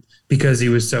from them because he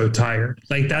was so tired.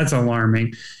 Like, that's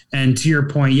alarming. And to your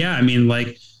point, yeah, I mean,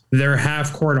 like, their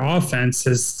half-court offense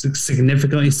has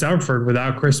significantly suffered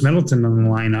without Chris Middleton in the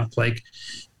lineup. Like,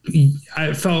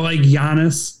 I felt like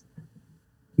Giannis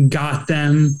got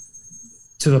them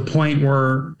to the point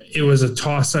where it was a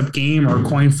toss-up game or a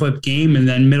coin flip game, and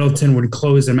then Middleton would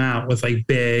close them out with like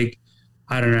big,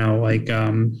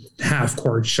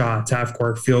 half-court shots,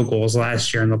 half-court field goals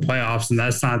last year in the playoffs, and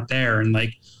that's not there. And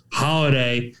like,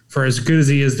 Holiday, for as good as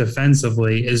he is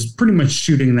defensively, is pretty much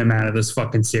shooting them out of this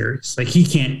fucking series. Like, he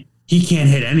can't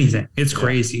hit anything. It's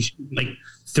crazy. Like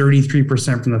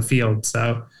 33% from the field.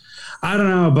 So I don't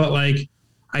know, but like,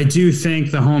 I do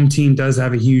think the home team does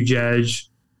have a huge edge.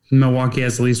 Milwaukee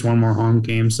has at least one more home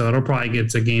game, so it'll probably get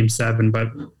to Game 7.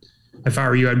 But if I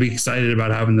were you, I'd be excited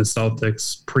about having the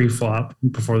Celtics pre-flop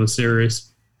before the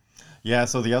series. Yeah,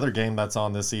 so the other game that's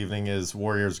on this evening is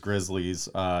Warriors-Grizzlies.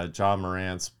 Ja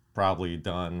Morant's probably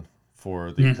done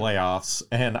for the playoffs,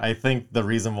 and I think the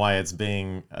reason why it's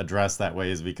being addressed that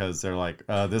way is because they're like,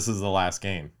 this is the last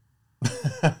game.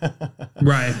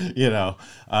 Right.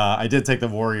 I did take the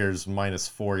Warriors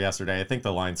 -4 yesterday. I think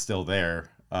the line's still there.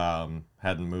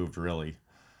 Hadn't moved really.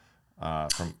 I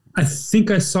think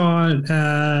I saw it.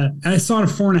 I saw it at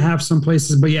 4.5 some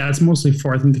places, but yeah, it's mostly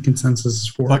 4. I think the consensus is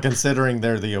 4. But considering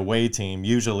they're the away team,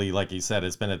 usually, like you said,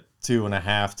 it's been at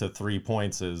 2.5 to 3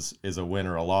 points is a win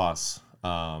or a loss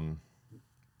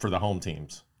for the home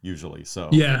teams usually. So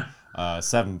yeah,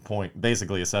 7 point,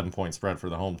 basically a 7-point spread for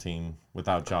the home team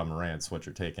without Ja Morant's what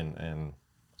you're taking, and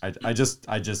I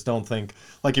just don't think,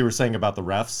 like you were saying about the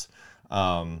refs.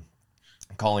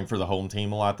 calling for the home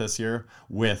team a lot this year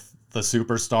with the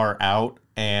superstar out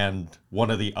and one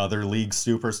of the other league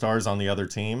superstars on the other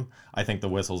team. I think the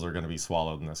whistles are going to be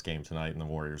swallowed in this game tonight, and the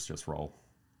Warriors just roll.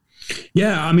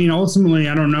 Yeah, I mean, ultimately,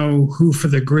 I don't know who for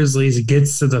the Grizzlies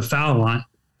gets to the foul line,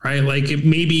 right? Like,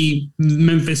 maybe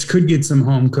Memphis could get some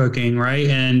home cooking, right?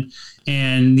 And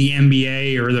the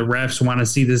NBA or the refs want to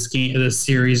see this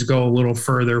series go a little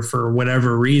further for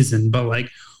whatever reason. But, like,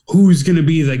 who's going to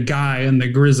be the guy in the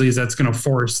Grizzlies that's going to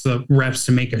force the refs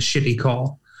to make a shitty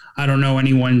call? I don't know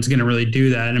anyone's going to really do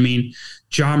that. I mean,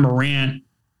 Ja Morant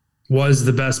was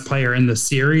the best player in the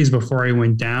series before he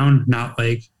went down, not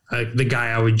like the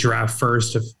guy I would draft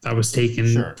first if I was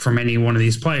taken from any one of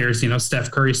these players. You know, Steph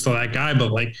Curry's still that guy,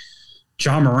 but like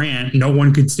Ja Morant, no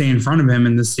one could stay in front of him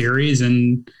in the series,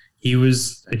 and he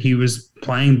was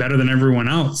playing better than everyone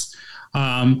else.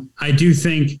 I do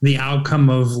think the outcome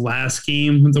of last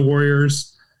game with the Warriors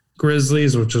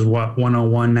Grizzlies, which is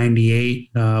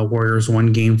 101-98, Warriors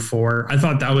won game 4. I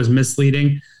thought that was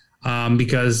misleading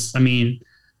because, I mean,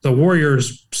 the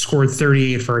Warriors scored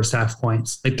 38 first half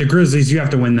points. Like the Grizzlies, you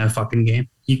have to win that fucking game.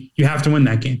 You have to win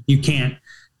that game. You can't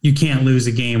lose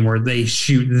a game where they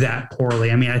shoot that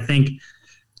poorly. I mean, I think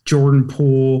Jordan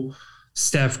Poole,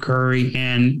 Steph Curry,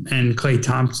 and Klay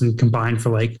Thompson combined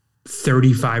for like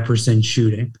 35%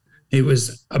 shooting. It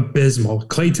was abysmal.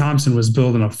 Klay Thompson was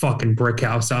building a fucking brick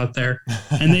house out there,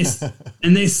 and they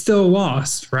still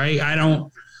lost, right? I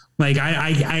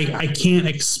can't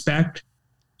expect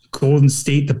Golden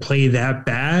State to play that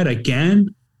bad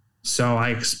again. So I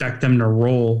expect them to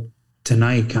roll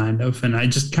tonight, kind of. And I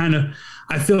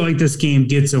feel like this game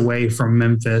gets away from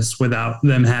Memphis without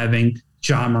them having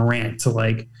Ja Morant to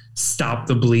like stop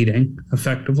the bleeding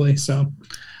effectively. So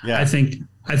yeah, I think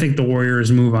the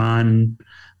Warriors move on.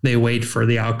 They wait for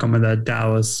the outcome of that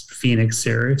Dallas Phoenix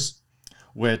series,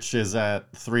 which is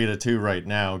at 3-2 right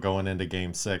now going into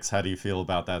game 6. How do you feel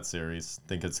about that series?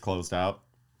 Think it's closed out?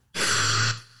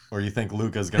 Or you think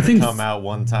Luka's going to come out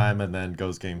one time and then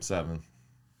goes game 7?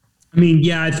 I mean,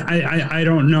 yeah, I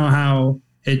don't know how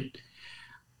it.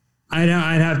 I'd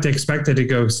have to expect it to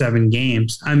go 7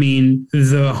 games. I mean,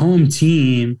 the home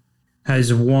team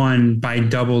has won by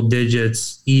double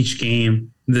digits each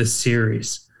game this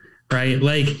series, right?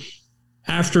 Like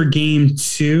after game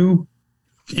 2,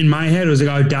 in my head, it was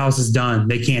like, oh, Dallas is done.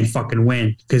 They can't fucking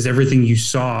win because everything you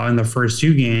saw in the first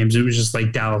 2 games, it was just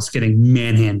like Dallas getting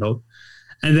manhandled.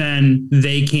 And then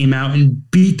they came out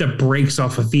and beat the brakes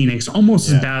off of Phoenix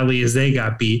almost as badly as they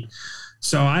got beat.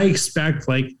 So I expect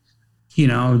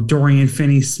Dorian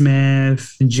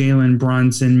Finney-Smith, Jalen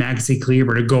Brunson, Maxi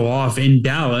Kleber to go off in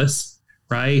Dallas,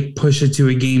 right? Push it to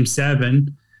a game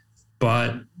 7.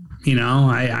 But,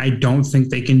 I don't think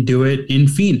they can do it in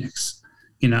Phoenix,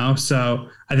 So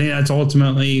I think that's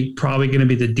ultimately probably going to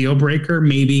be the deal breaker.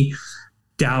 Maybe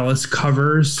Dallas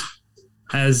covers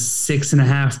as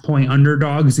 6.5 point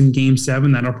underdogs in game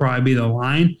 7. That'll probably be the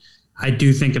line. I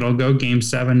do think it'll go game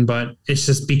 7, but it's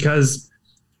just because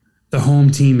the home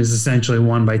team is essentially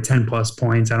won by 10 plus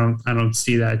points. I don't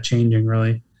see that changing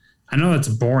really. I know that's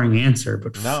a boring answer,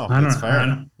 but no, it's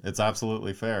fair. It's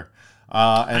absolutely fair.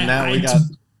 And now we got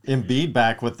Embiid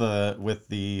back with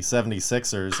the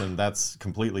 76ers, and that's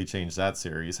completely changed that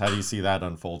series. How do you see that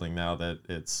unfolding now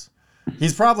that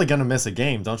he's probably going to miss a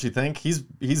game, don't you think?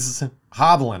 He's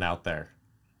hobbling out there.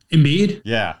 Embiid?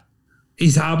 Yeah.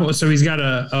 He's hobbling, so he's got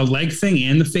a leg thing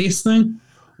and the face thing?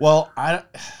 Well,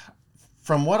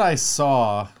 from what I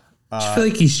saw... I feel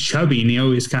like he's chubby and he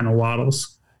always kind of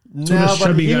waddles. No,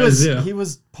 but he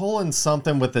was pulling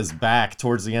something with his back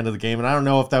towards the end of the game, and I don't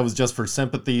know if that was just for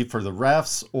sympathy for the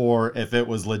refs or if it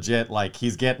was legit, like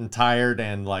he's getting tired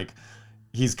and like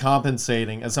he's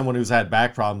compensating. As someone who's had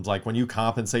back problems, like when you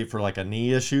compensate for like a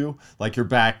knee issue, like your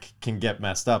back can get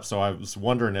messed up. So I was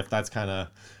wondering if that's kind of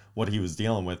what he was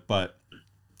dealing with, but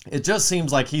it just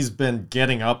seems like he's been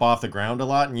getting up off the ground a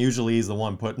lot, and usually he's the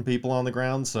one putting people on the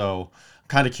ground. So I'm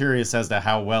kind of curious as to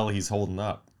how well he's holding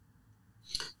up.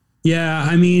 Yeah,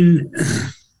 I mean,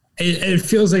 it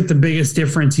feels like the biggest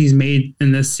difference he's made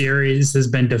in this series has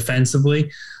been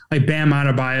defensively. Like Bam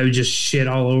Adebayo just shit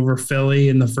all over Philly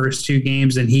in the first 2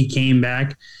 games, and he came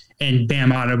back, and Bam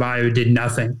Adebayo did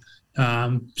nothing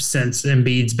since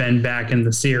Embiid's been back in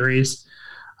the series.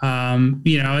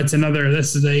 It's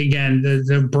this is again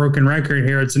the broken record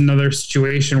here. It's another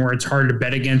situation where it's hard to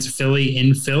bet against Philly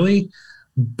in Philly,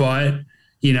 but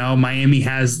Miami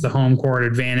has the home court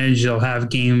advantage. They'll have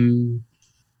game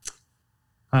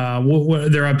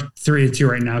They're up 3-2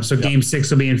 right now. So Game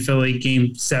 6 will be in Philly.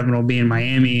 Game 7 will be in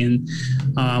Miami. And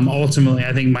ultimately,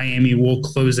 I think Miami will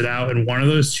close it out in one of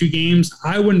those two games.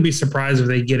 I wouldn't be surprised if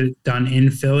they get it done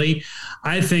in Philly.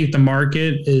 I think the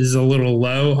market is a little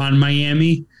low on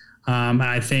Miami.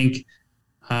 I think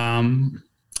Miami,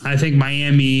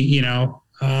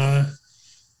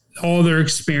 all their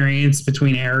experience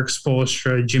between Eric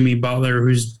Spoelstra, Jimmy Butler,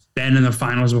 who's been in the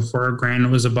finals before, granted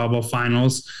it was a bubble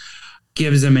finals,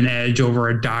 gives them an edge over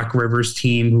a Doc Rivers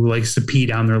team who likes to pee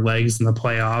down their legs in the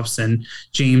playoffs, and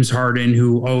James Harden,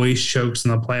 who always chokes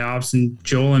in the playoffs, and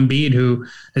Joel Embiid, who,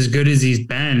 as good as he's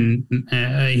been,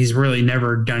 he's really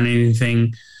never done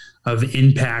anything of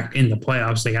impact in the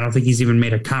playoffs. Like, I don't think he's even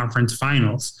made a conference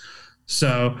finals.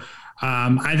 So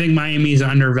I think Miami's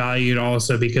undervalued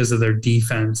also because of their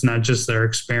defense, not just their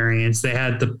experience. They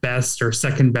had the best or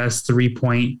second best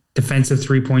defensive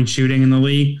three-point shooting in the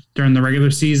league during the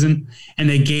regular season, and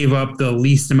they gave up the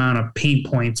least amount of paint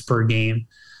points per game.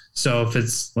 So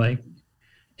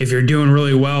if you're doing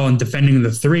really well and defending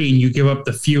the three and you give up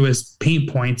the fewest paint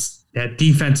points, that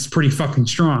defense is pretty fucking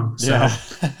strong. So yeah.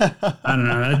 I don't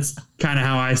know. That's kind of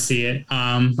how I see it.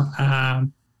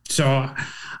 So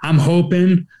I'm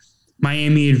hoping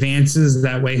Miami advances.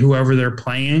 That way, whoever they're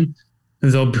playing,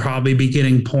 they'll probably be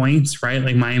getting points, right?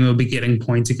 Like Miami will be getting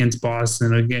points against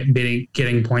Boston. They'll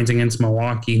getting points against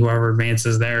Milwaukee, whoever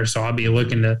advances there. So I'll be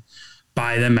looking to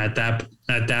buy them at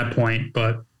that point.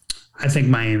 But I think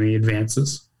Miami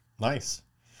advances. Nice.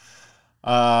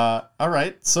 All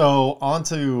right. So on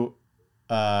to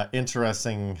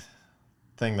interesting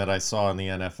thing that I saw in the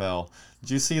NFL. Did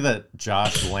you see that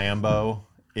Josh Lambo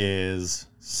is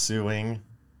suing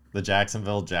the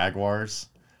Jacksonville Jaguars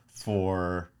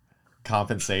for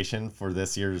compensation for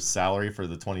this year's salary for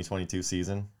the 2022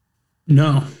 season?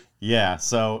 No. Yeah,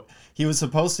 so he was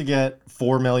supposed to get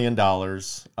 $4 million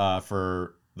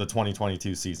for the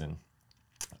 2022 season.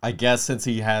 I guess since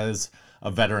he has a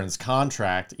veteran's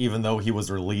contract, even though he was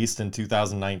released in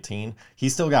 2019, he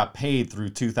still got paid through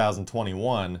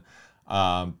 2021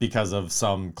 because of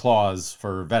some clause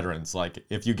for veterans. Like,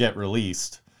 if you get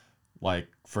released, like,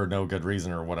 for no good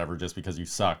reason or whatever, just because you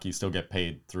suck, you still get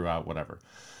paid throughout whatever.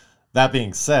 That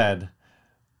being said,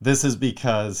 this is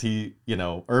because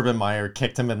Urban Meyer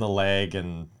kicked him in the leg,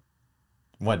 and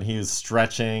when he was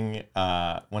stretching,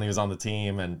 when he was on the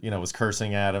team, and, was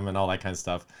cursing at him and all that kind of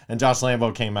stuff. And Josh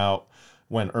Lambo came out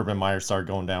when Urban Meyer started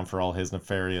going down for all his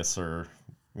nefarious or,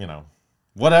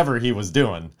 whatever he was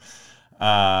doing.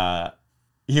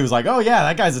 He was like, oh yeah,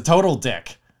 that guy's a total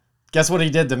dick. Guess what he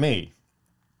did to me?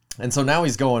 And so now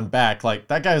he's going back. Like,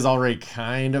 that guy's already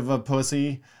kind of a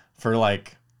pussy for,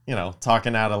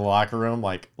 talking out of the locker room.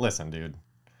 Like, listen, dude,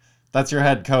 that's your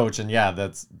head coach. And yeah,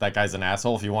 that guy's an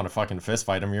asshole. If you want to fucking fist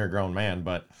fight him, you're a grown man.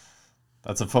 But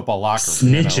that's a football locker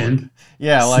room. Snitching.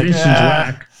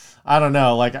 I don't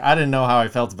know. Like, I didn't know how I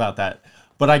felt about that.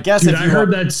 But I guess I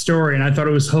heard that story and I thought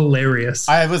it was hilarious.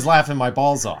 I was laughing my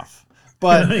balls off.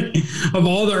 But of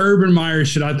all the Urban Meyer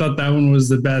shit, I thought that one was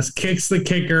the best. Kicks the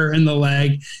kicker in the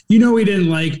leg. He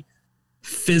didn't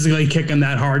physically kick him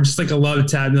that hard, just like a love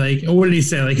tap. Like, what did he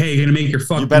say? Like, hey, you're gonna make your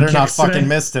fucking. You better not today? Fucking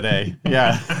miss today.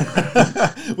 Yeah.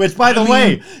 Which, by the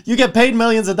way, you get paid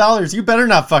millions of dollars. You better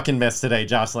not fucking miss today,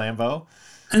 Josh Lambo.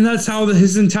 And that's how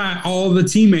all the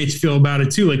teammates feel about it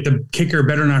too. Like, the kicker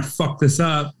better not fuck this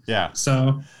up. Yeah.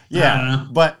 So yeah, I don't know.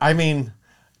 But I mean.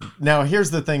 Now,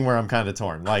 here's the thing where I'm kind of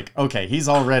torn. Like, okay, he's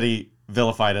already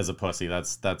vilified as a pussy.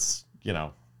 That's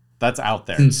out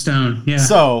there. In stone, yeah.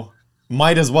 So,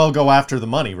 might as well go after the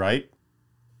money, right?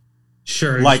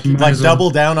 Sure. Like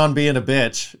double down on being a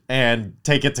bitch and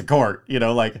take it to court,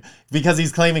 because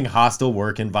he's claiming hostile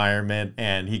work environment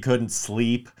and he couldn't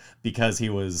sleep because he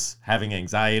was having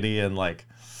anxiety and real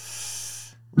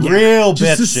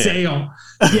bitch shit.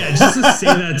 Just to say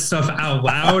that stuff out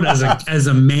loud as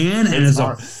a man and as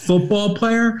a football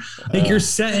player, you're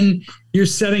setting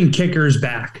kickers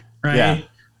back, right? Yeah.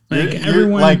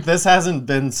 Everyone, this hasn't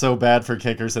been so bad for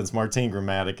kickers since Martin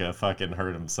Gramatica fucking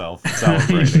hurt himself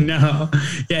celebrating. No,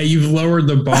 yeah, you've lowered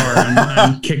the bar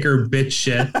on kicker bitch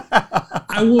shit.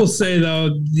 I will say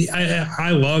though,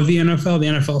 I love the NFL. The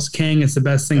NFL's king. It's the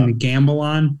best thing to gamble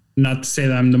on. Not to say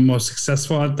that I'm the most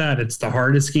successful at that. It's the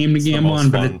hardest game to gamble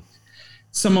on, but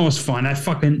it's the most fun. I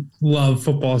fucking love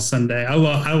football Sunday. I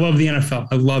love the NFL.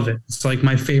 I love it. It's like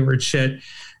my favorite shit.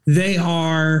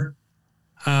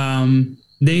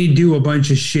 They do a bunch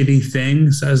of shitty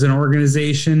things as an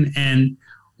organization, and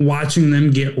watching them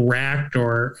get racked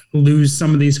or lose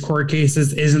some of these court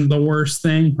cases isn't the worst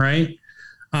thing, right?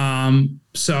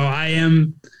 So I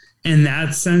am in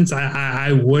that sense,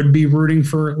 I would be rooting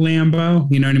for Lambeau.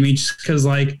 You know what I mean? Just because,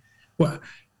 like, what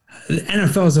the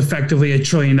NFL is effectively $1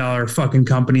 trillion fucking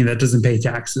company that doesn't pay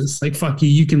taxes. Like, fuck you,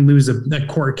 you can lose a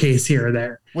court case here or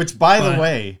there. Which, by the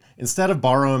way, instead of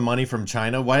borrowing money from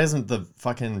China, why doesn't the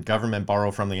fucking government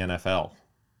borrow from the NFL?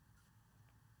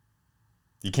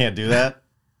 You can't do that?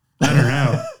 I don't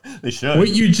know. They should. What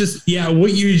you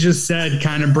just said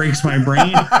kind of breaks my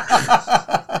brain.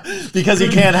 Because you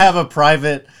can't have a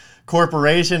private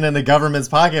corporation in the government's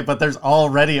pocket, but there's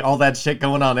already all that shit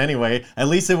going on anyway. At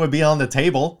least it would be on the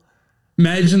table.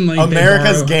 Imagine like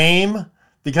America's game,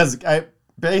 because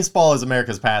baseball is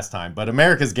America's pastime, but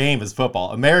America's game is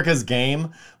football. America's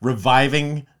game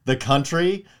reviving the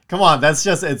country. Come on, that's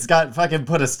just, it's got fucking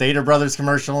put a Stater Brothers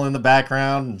commercial in the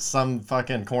background and some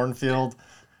fucking cornfield.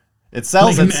 It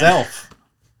sells itself.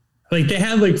 Like they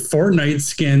had like Fortnite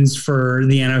skins for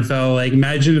the NFL. Like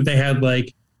imagine if they had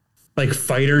like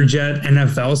fighter jet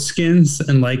NFL skins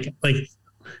and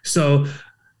so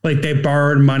they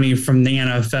borrowed money from the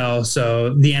NFL,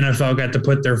 so the NFL got to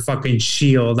put their fucking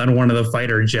shield on one of the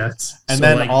fighter jets. And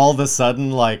so then all of a sudden,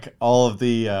 like all of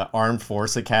the armed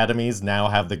force academies now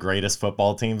have the greatest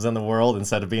football teams in the world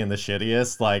instead of being the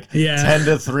shittiest. Like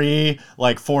 10-3,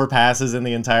 like 4 passes in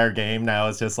the entire game. Now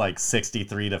it's just like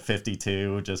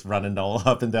 63-52, just running all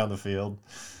up and down the field.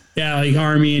 Yeah, like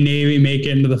Army and Navy make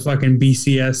it into the fucking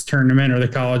BCS tournament or the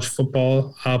college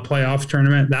football playoff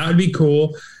tournament. That would be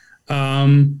cool.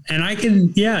 And I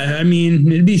can, I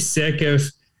mean, it'd be sick if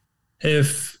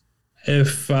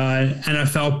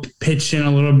NFL pitched in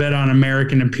a little bit on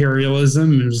American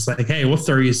imperialism and was like, hey, we'll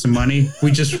throw you some money.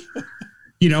 We just,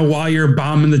 while you're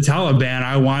bombing the Taliban,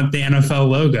 I want the NFL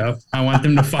logo. I want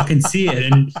them to fucking see it.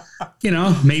 And,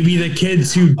 maybe the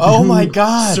kids who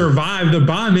survive the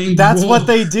bombing. That's what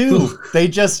they do. They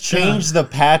just change the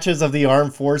patches of the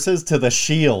armed forces to the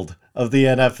shield of the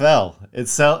NFL.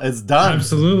 It's done.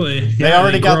 Absolutely. They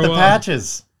already got the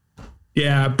patches.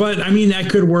 Yeah, but I mean that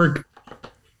could work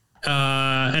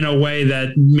in a way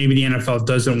that maybe the NFL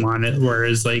doesn't want it.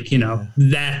 Whereas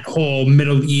that whole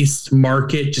Middle East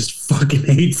market just fucking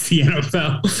hates the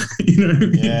NFL. You know what I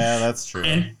mean? Yeah, that's true.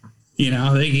 And,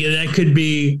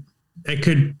 that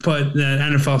could put the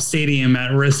NFL stadium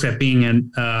at risk of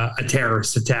being a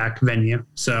terrorist attack venue.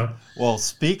 So, well,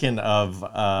 speaking of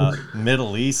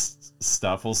Middle East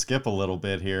stuff, we'll skip a little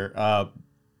bit here.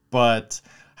 But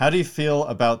how do you feel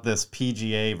about this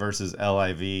PGA versus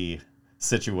LIV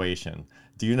situation?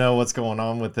 Do you know what's going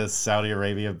on with this Saudi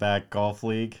Arabia-backed golf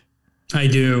league? I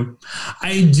do.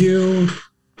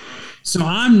 So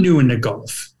I'm new into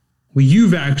golf. Well,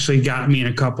 you've actually got me in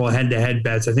a couple of head-to-head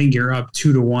bets. I think you're up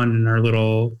 2-1 in our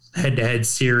little head-to-head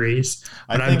series.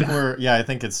 But I think we're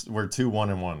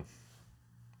 2-1-1.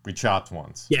 We chopped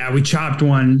once. Yeah, we chopped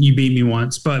one. You beat me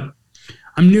once, but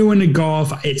I'm new into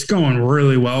golf. It's going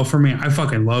really well for me. I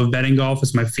fucking love betting golf.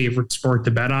 It's my favorite sport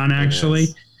to bet on, actually.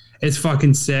 It's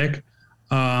fucking sick.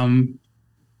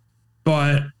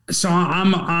 But so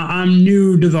I'm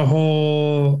new to the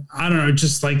whole, I don't know,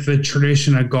 just like the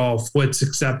tradition of golf, what's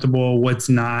acceptable, what's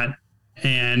not,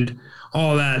 and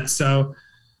all that. So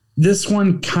this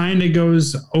one kind of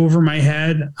goes over my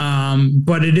head,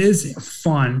 but it is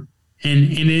fun and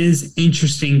it is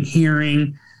interesting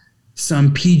hearing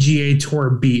some PGA Tour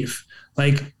beef.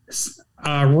 Like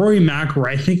Rory McIlroy,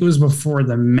 I think it was before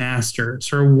the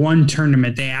Masters or one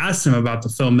tournament, they asked him about the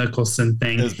Phil Mickelson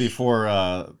thing. It was before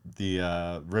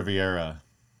the Riviera.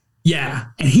 Yeah,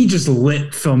 and he just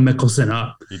lit Phil Mickelson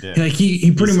up. He did. Like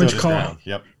he pretty much called.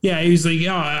 Yep. Yeah, he was like,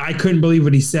 "Oh, I couldn't believe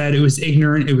what he said. It was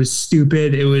ignorant. It was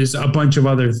stupid. It was a bunch of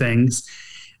other things."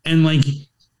 And like,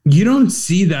 you don't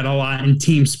see that a lot in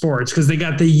team sports because they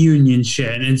got the union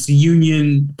shit, and it's the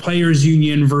union players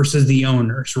union versus the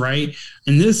owners, right?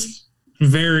 In this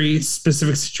very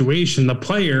specific situation, the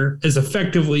player is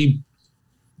effectively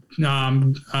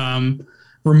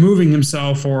removing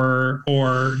himself or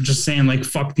just saying like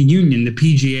fuck the union, the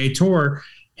PGA Tour.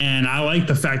 And I like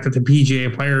the fact that the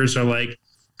PGA players are like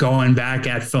going back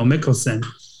at Phil Mickelson.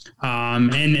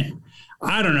 And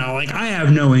I don't know, like I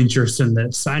have no interest in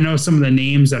this. I know some of the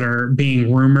names that are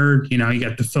being rumored. You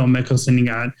got the Phil Mickelson, you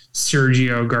got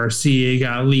Sergio Garcia, you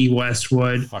got Lee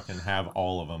Westwood. Fucking have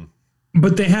all of them.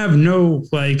 But they have no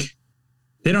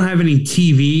they don't have any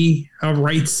TV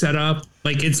rights set up.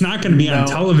 Like, it's not going to be on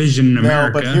television in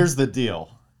America. No, but here's the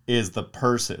deal, is the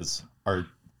purses are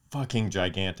fucking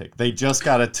gigantic. They just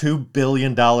got a $2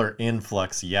 billion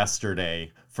influx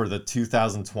yesterday for the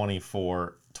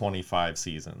 2024-25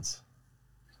 seasons.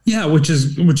 Yeah, which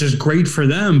is great for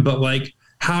them, but, like,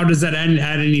 how does that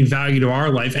add any value to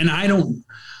our life? And I don't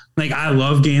like I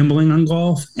love gambling on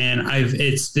golf, and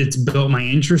it's built my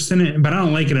interest in it, but I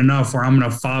don't like it enough where I'm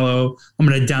gonna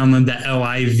download the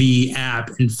LIV app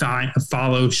and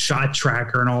follow Shot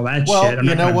Tracker and all that shit. I'm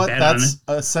you not know gonna what? bet on it. That's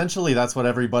essentially that's what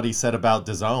everybody said about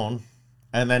DAZN.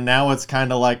 And then now it's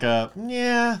kind of like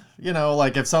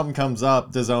like if something comes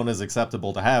up, DAZN is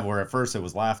acceptable to have, where at first it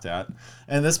was laughed at.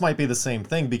 And this might be the same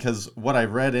thing, because what I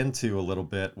read into a little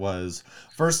bit was,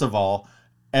 first of all,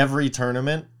 every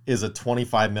tournament is a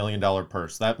 $25 million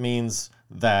purse. That means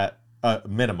that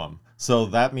minimum. So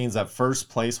that means that first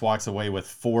place walks away with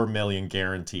 $4 million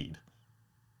guaranteed.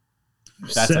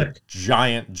 That's sick. A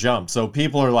giant jump. So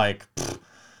people are like,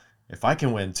 if I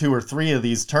can win 2 or 3 of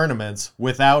these tournaments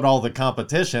without all the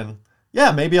competition,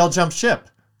 yeah, maybe I'll jump ship.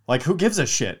 Like, who gives a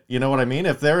shit? You know what I mean?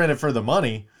 If they're in it for the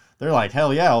money, they're like,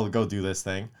 hell yeah, I'll go do this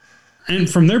thing. And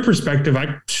from their perspective,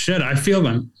 I feel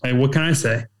them. Like, what can I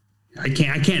say? I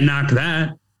can't knock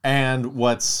that. And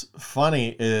what's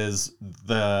funny is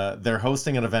they're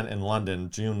hosting an event in London,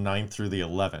 June 9th through the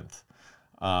 11th.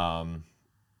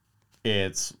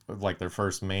 It's like their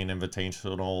first main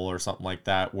invitational or something like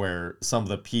that, where some of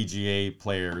the PGA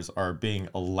players are being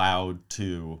allowed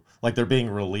to, like, they're being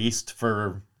released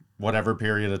for whatever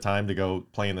period of time to go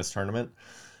play in this tournament.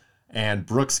 And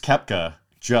Brooks Koepka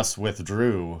just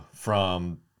withdrew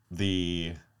from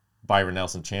the Byron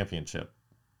Nelson Championship,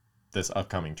 this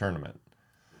upcoming tournament.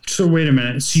 So wait a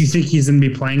minute. So you think he's going to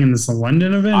be playing in this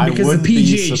London event? Because the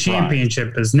PGA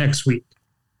Championship is next week.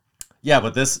 Yeah,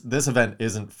 but this event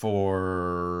isn't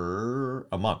for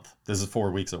a month. This is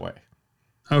 4 weeks away.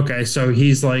 Okay, so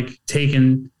he's like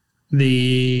taking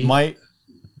the... Might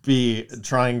be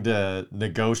trying to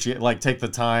negotiate, like take the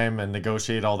time and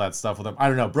negotiate all that stuff with him. I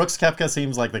don't know. Brooks Koepka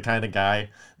seems like the kind of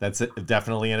guy that's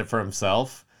definitely in it for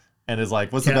himself and is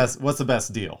like, what's the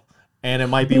best deal? And it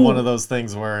might be one of those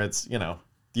things where it's,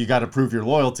 you got to prove your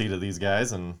loyalty to these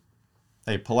guys and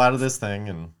hey, pull out of this thing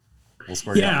and we'll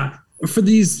square you out. For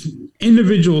these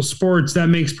individual sports, that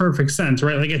makes perfect sense,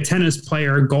 right? Like a tennis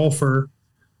player, a golfer,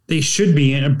 they should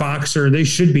be in a boxer. They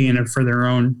should be in it for their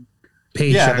own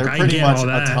paycheck. Yeah, they're pretty much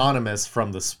autonomous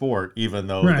from the sport, even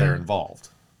though they're involved.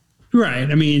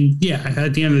 Right. I mean, yeah,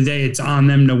 at the end of the day, it's on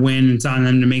them to win. It's on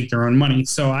them to make their own money.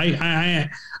 So I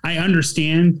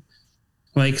understand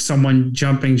like someone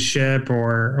jumping ship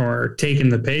or taking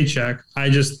the paycheck. I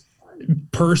just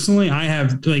personally, I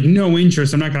have like no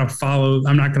interest. I'm not going to follow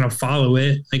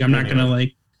it. Like, I'm not going to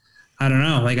like, I don't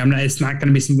know. Like it's not going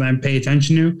to be something I pay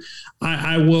attention to.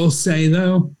 I will say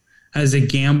though, as a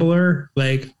gambler,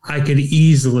 like I could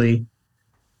easily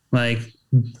like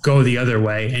go the other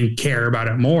way and care about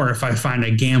it more if I find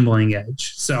a gambling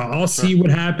edge. So I'll see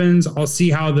what happens. I'll see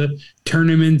how the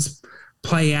tournaments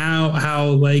play out,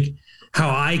 how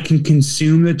I can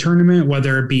consume the tournament,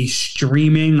 whether it be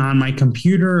streaming on my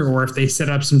computer or if they set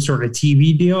up some sort of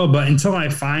TV deal. But until I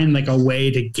find like a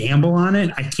way to gamble on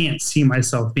it, I can't see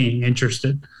myself being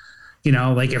interested.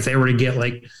 Like if they were to get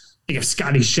like if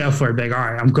Scotty Scheffler, like,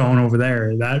 all right, I'm going over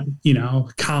there. That,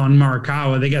 Colin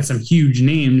Morikawa, they got some huge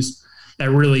names that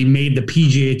really made the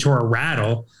PGA Tour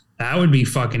rattle. That would be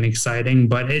fucking exciting.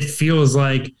 But it feels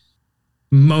like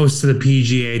most of the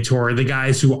PGA Tour, the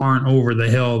guys who aren't over the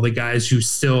hill, the guys who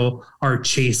still are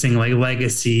chasing like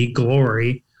legacy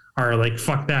glory are like,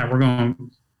 fuck that.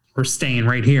 We're staying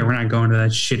right here. We're not going to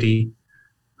that shitty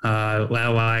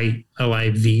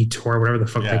LIV tour, whatever the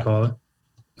fuck they call it.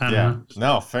 I don't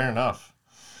know. No, fair enough.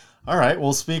 All right.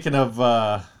 Well, speaking of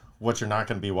what you're not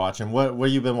going to be watching, what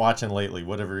you been watching lately?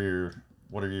 What are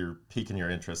your piquing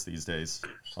your interest these days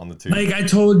on the tube? Like I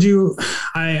told you,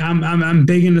 I'm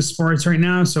big into sports right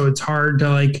now, so it's hard to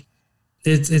like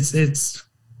it's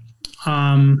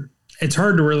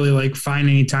hard to really like find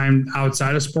any time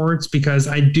outside of sports because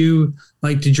I do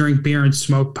like to drink beer and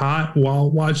smoke pot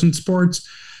while watching sports.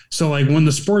 So like when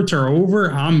the sports are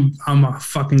over, I'm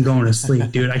fucking going to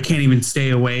sleep, dude. I can't even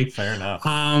stay awake. Fair enough.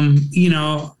 I'm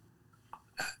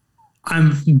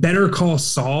Better Call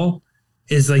Saul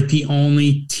is like the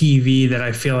only TV that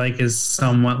I feel like is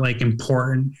somewhat like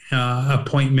important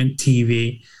appointment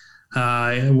TV.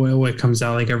 What comes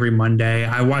out like every Monday.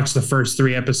 I watched the first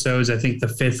 3 episodes. I think the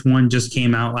 5th one just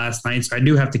came out last night, so I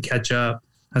do have to catch up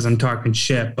as I'm talking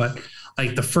shit. But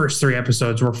like the first 3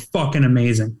 episodes were fucking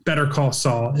amazing. Better Call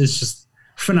Saul is just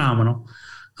phenomenal.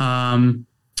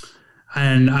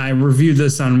 And I reviewed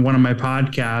this on one of my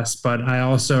podcasts, but I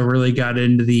also really got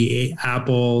into the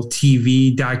Apple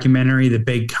TV documentary, The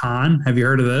Big Con. Have you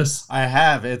heard of this? I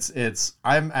have.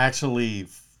 I'm actually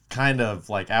kind of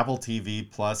like Apple TV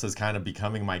Plus is kind of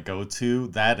becoming my go-to.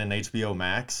 That and HBO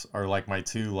Max are like my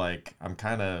two, like I'm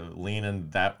kind of leaning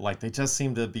that, like they just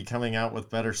seem to be coming out with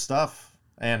better stuff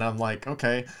And I'm like,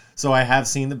 okay. So I have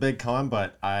seen the big con,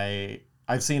 but I've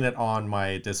seen it on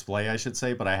my display, I should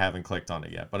say, but I haven't clicked on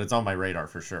it yet. But it's on my radar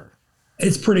for sure.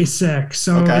 It's pretty sick.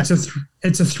 So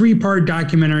it's a 3-part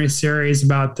documentary series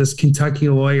about this Kentucky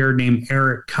lawyer named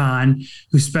Eric Kahn,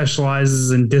 who specializes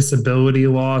in disability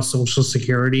law, Social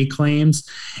Security claims,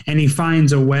 and he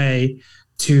finds a way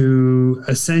to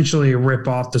essentially rip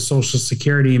off the Social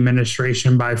Security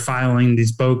Administration by filing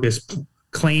these bogus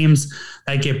claims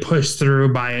that get pushed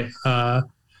through by a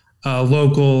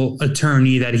local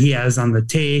attorney that he has on the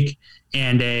take,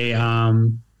 and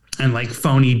and like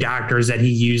phony doctors that he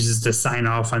uses to sign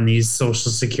off on these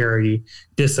Social Security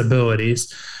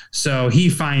disabilities. So he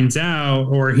finds out,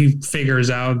 or he figures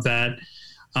out, that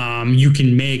you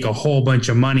can make a whole bunch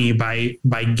of money by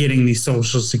getting these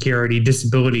Social Security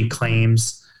disability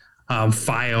claims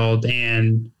filed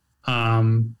and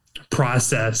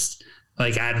processed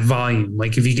like at volume.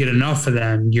 Like if you get enough of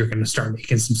them, you're going to start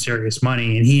making some serious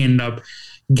money. And he ended up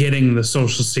getting the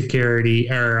Social Security,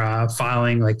 or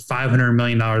filing like $500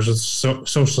 million of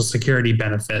Social Security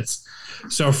benefits.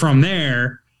 So from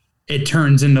there, it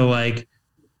turns into like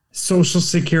Social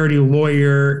Security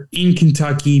lawyer in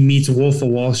Kentucky meets Wolf of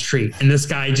Wall Street. And this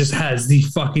guy just has the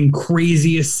fucking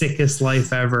craziest, sickest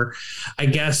life ever. I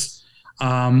guess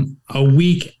 1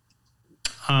 week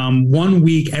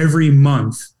every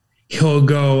month, he'll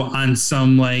go on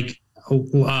some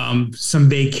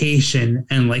vacation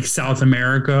in like South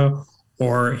America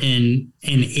or in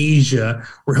Asia,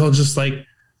 where he'll just like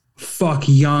fuck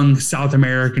young South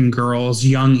American girls,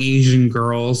 young Asian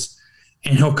girls,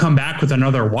 and he'll come back with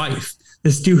another wife.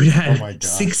 This dude had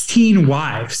 16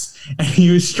 wives, and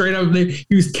he was straight up there.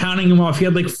 He was counting them off. He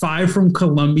had like 5 from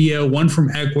Colombia, 1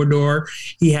 from Ecuador.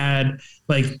 He had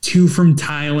like 2 from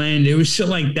Thailand. It was shit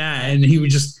like that. And he would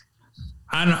just,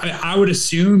 I would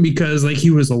assume, because like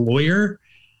he was a lawyer,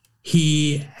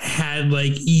 he had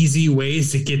like easy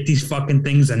ways to get these fucking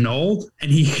things annulled,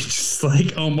 and he could just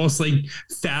like almost like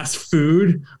fast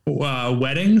food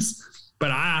weddings. But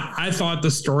I thought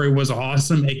the story was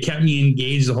awesome. It kept me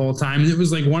engaged the whole time. It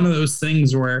was like one of those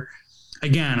things where,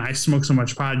 again, I smoke so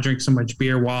much pot, drink so much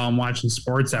beer while I'm watching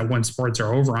sports that when sports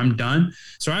are over, I'm done.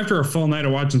 So after a full night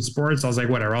of watching sports, I was like,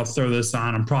 whatever, I'll throw this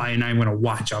on. I'm probably not even going to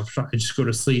watch. I'll just go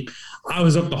to sleep. I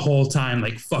was up the whole time,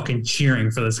 like fucking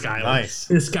cheering for this guy. Nice.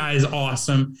 Like, this guy is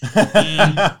awesome.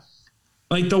 And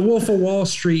like the Wolf of Wall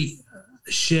Street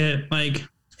shit, like,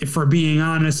 if we're being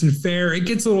honest and fair, it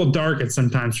gets a little dark at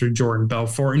sometimes for Jordan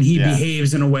Belfort, and he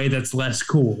behaves in a way that's less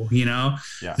cool, you know?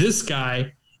 Yeah. This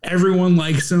guy, everyone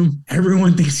likes him.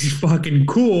 Everyone thinks he's fucking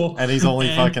cool. And he's only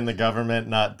fucking the government,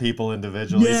 not people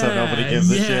individually, so nobody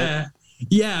gives a shit.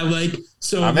 Yeah, like,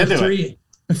 so three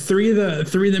of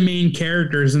the main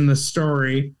characters in the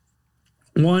story.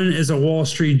 One is a Wall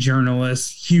Street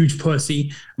journalist, huge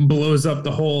pussy, blows up the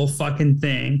whole fucking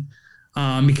thing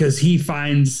because he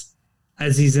finds,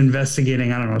 as he's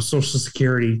investigating, I don't know, Social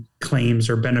Security claims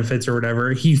or benefits or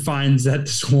whatever, he finds that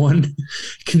this one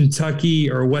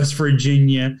Kentucky or West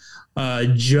Virginia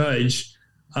judge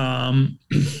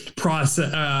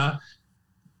processes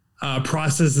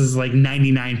like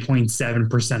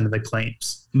 99.7% of the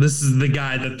claims. This is the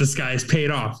guy that this guy is paid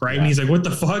off, right? Yeah. And he's like, what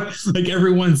the fuck? Like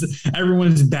everyone's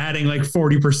batting like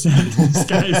 40%. This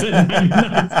guy's at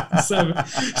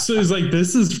 99.7. So he's like,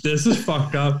 this is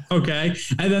fucked up. Okay.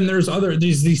 And then there's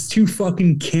these 2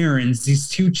 fucking Karens, these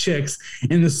 2 chicks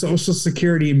in the Social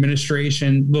Security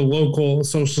Administration, the local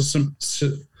Social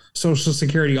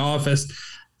Security office,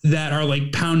 that are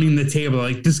like pounding the table.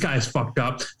 Like, this guy's fucked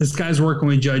up. This guy's working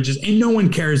with judges, and no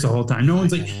one cares the whole time. No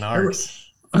one's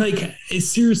like, it's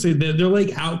seriously, they're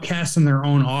like outcasts in their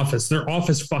own office. Their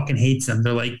office fucking hates them.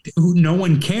 They're like, no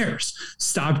one cares.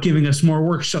 Stop giving us more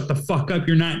work. Shut the fuck up.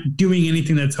 You're not doing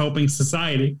anything that's helping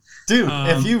society. Dude,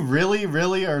 if you really,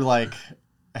 really are like,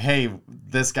 hey,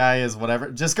 this guy is whatever,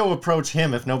 just go approach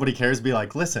him. If nobody cares, be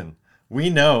like, listen, we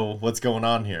know what's going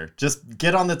on here. Just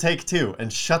get on the take too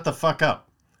and shut the fuck up.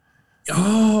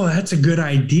 Oh, that's a good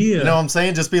idea. You know what I'm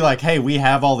saying? Just be like, hey, we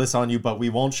have all this on you, but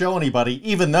we won't show anybody,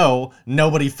 even though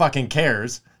nobody fucking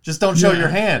cares. Just don't show your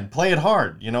hand. Play it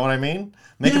hard. You know what I mean?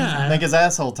 Make his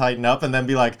asshole tighten up, and then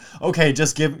be like, okay,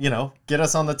 just get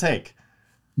us on the take.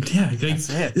 Yeah,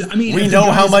 that's it. I mean, we know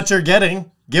how much you're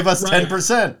getting. Give us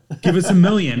 10%. Give us $1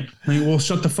 million. I mean, we'll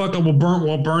shut the fuck up. We'll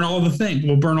burn all the thing.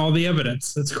 We'll burn all the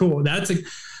evidence. That's cool. That's a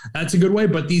good way.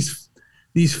 But these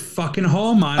these fucking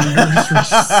hall monitors were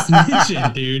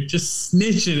snitching, dude. Just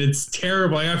snitching. It's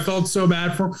terrible. Like, I felt so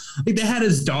bad for him. Like, they had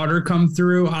his daughter come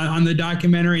through on the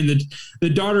documentary, and the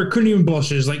daughter couldn't even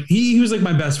bullshit. It's like he was like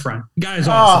my best friend. Guy's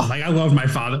awesome. Like, I loved my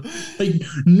father. Like,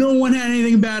 no one had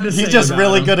anything bad to say. He's just about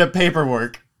really him. good at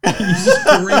paperwork. He's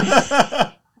just great.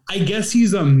 I guess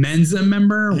he's a Mensa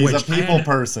member. He's a people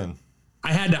person.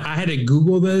 I had to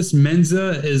Google this.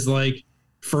 Mensa is like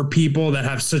for people that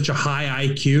have such a high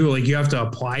IQ. Like, you have to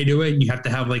apply to it, and you have to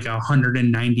have like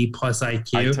 190 plus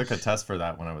IQ. I took a test for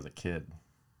that when I was a kid.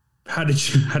 How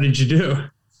did you do?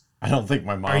 I don't think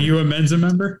my mom. Are you a Mensa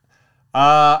member?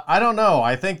 I don't know.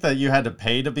 I think that you had to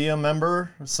pay to be a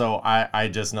member, so I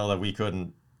just know that we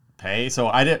couldn't pay.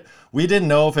 So we didn't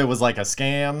know if it was like a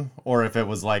scam or if it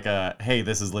was like hey,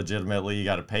 this is legitimately, you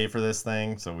got to pay for this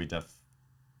thing. So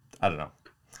I don't know.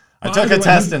 I took a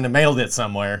test and mailed it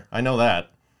somewhere. I know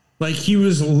that. Like, he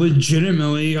was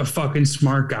legitimately a fucking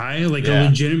smart guy, like a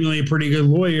legitimately pretty good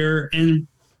lawyer. And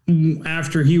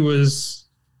after his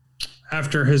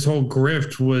whole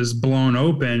grift was blown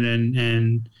open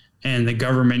and the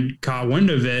government caught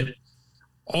wind of it,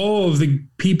 all of the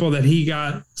people that he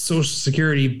got Social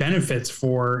Security benefits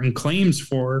for and claims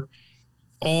for,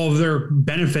 all of their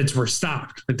benefits were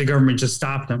stopped. Like, the government just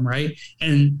stopped them, right?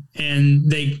 And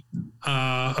they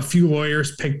a few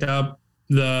lawyers picked up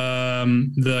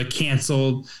the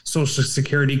canceled Social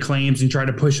Security claims and tried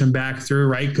to push them back through,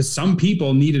 right? Because some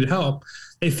people needed help.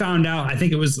 They found out, I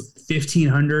think it was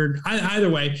 1,500. Either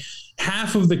way,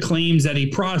 half of the claims that he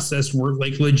processed were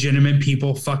like legitimate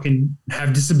people fucking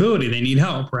have disability. They need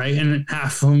help, right? And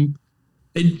half of them,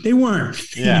 they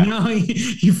weren't. Yeah. You know,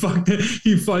 he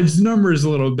fudged numbers a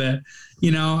little bit.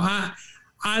 You know,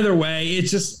 either way,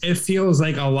 it feels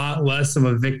like a lot less of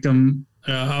a victim,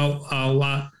 a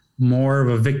lot more of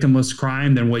a victimless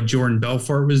crime than what Jordan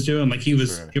Belfort was doing. Like, he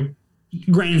was. Sure.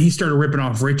 Granted, he started ripping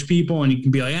off rich people, and you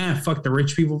can be like, fuck the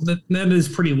rich people. That is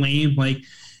pretty lame. Like,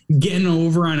 getting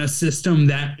over on a system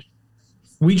that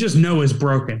we just know is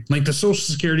broken. Like, the Social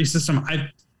Security system, I've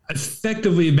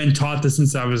effectively been taught this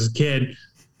since I was a kid.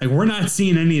 Like, we're not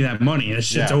seeing any of that money. That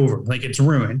shit's over. Like, it's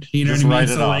ruined. You know just what I mean? Write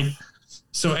it so, off. like,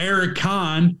 so Eric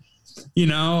Kahn, you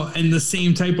know, and the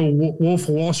same type of Wolf of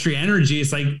Wall Street energy.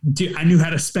 It's like, dude, I knew how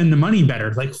to spend the money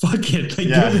better. Like, fuck it. Like,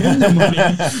 give him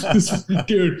the money.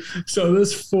 Dude, so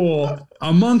this fool,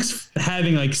 amongst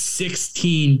having like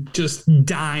 16 just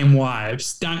dime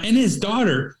wives, and his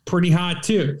daughter, pretty hot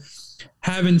too,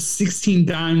 having 16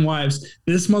 dime wives,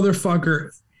 this motherfucker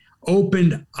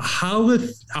opened a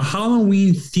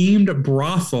Halloween-themed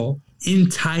brothel in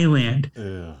Thailand.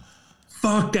 Ew.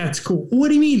 Fuck, that's cool. What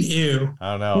do you mean, ew?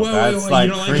 I don't know. That's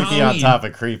like creepy on top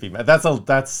of creepy. That's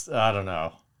I don't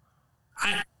know.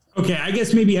 Okay, I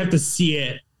guess maybe you have to see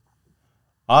it.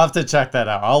 I'll have to check that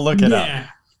out. I'll look it up. Yeah,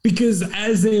 because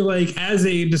as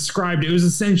they described it, it was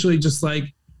essentially just like,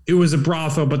 it was a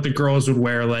brothel, but the girls would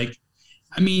wear like,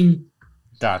 I mean,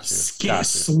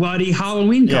 slutty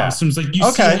Halloween costumes. Like, you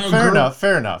see how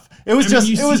fair enough. It was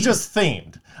just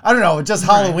themed. I don't know. Just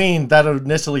Halloween that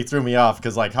initially threw me off,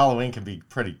 because like Halloween can be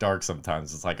pretty dark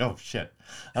sometimes. It's like, oh shit.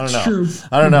 I don't know. True,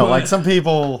 I don't know. Like, some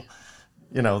people,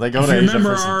 you know, they go to Asia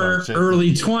remember for some our dark shit.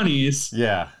 early 20s.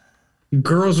 Yeah.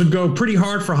 Girls would go pretty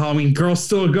hard for Halloween. Girls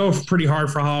still go pretty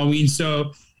hard for Halloween.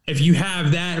 So if you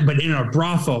have that, but in a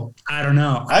brothel, I don't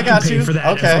know. I got can pay you for that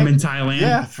okay. if I'm in Thailand.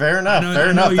 Yeah, fair enough.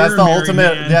 I know That's the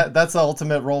ultimate. man. Yeah, that's the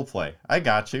ultimate role play. I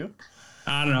got you.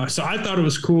 I don't know. So I thought it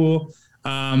was cool.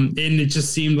 And it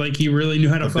just seemed like he really knew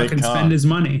how to fucking spend his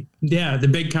money. Yeah, the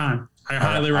big con. I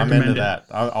highly recommend I'm into it. that.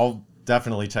 I'll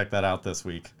definitely check that out this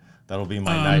week. That'll be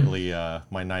my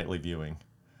nightly viewing.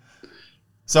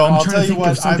 So I'll tell you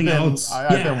what I've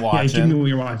been watching. Yeah, give me what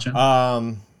you're watching.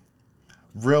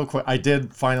 Real quick, I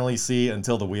did finally see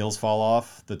Until the Wheels Fall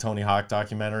Off, the Tony Hawk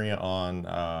documentary on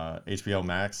HBO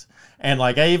Max, and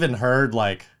like, I even heard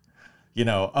like, you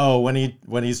know,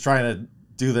 when he's trying to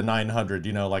do the 900,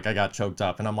 you know, like, I got choked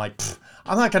up, and I'm like,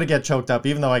 I'm not gonna get choked up,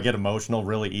 even though I get emotional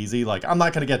really easy. Like, I'm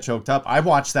not gonna get choked up. I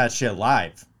watched that shit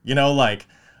live, you know, like,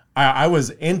 I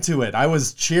was into it. I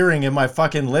was cheering in my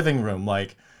fucking living room,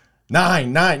 like,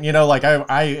 9, you know, like,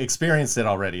 I experienced it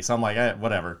already, so I'm like,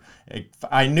 whatever.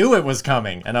 I knew it was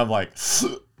coming, and I'm like,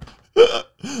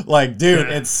 like, dude,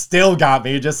 it still got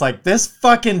me. Just like, this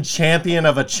fucking champion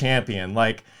of a champion,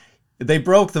 like, they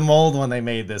broke the mold when they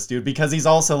made this dude, because he's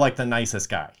also like the nicest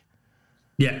guy.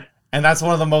 Yeah. And that's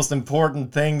one of the most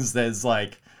important things, that is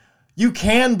like, you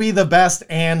can be the best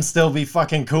and still be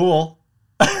fucking cool.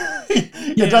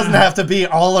 It doesn't have to be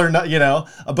all or not, you know,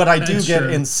 but I do get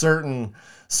in certain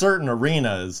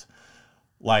arenas,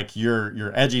 like your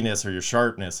edginess or your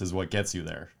sharpness is what gets you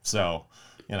there. So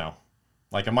you know,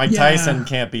 like a Mike Tyson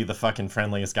can't be the fucking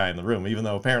friendliest guy in the room, even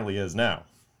though apparently he is now.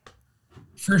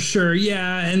 For sure.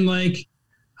 Yeah. And like,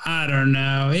 I don't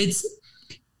know. It's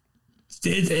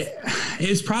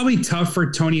probably tough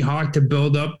for Tony Hawk to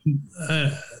build up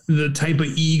the type of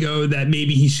ego that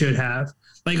maybe he should have.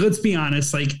 Like, let's be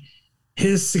honest, like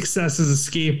his success as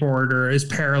a skateboarder is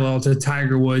parallel to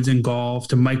Tiger Woods in golf,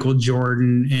 to Michael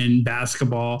Jordan in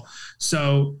basketball.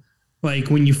 So like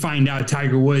when you find out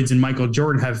Tiger Woods and Michael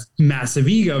Jordan have massive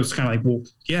egos, kind of like, well,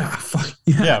 yeah, fuck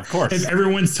yeah. Yeah, of course. If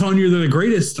everyone's telling you they're the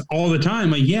greatest all the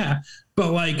time, like, yeah.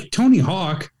 But like Tony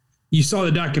Hawk, you saw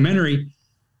the documentary,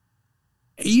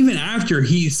 even after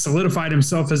he solidified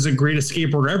himself as the greatest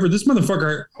skateboarder ever, this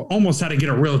motherfucker almost had to get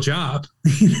a real job.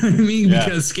 You know what I mean? Yeah.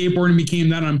 Because skateboarding became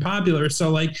that unpopular. So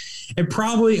like it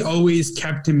probably always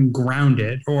kept him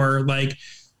grounded, or like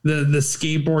the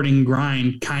skateboarding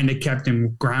grind kind of kept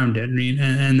him grounded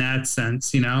in that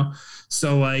sense, you know?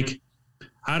 So like,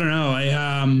 I don't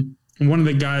know. One of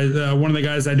the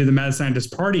guys I do the Mad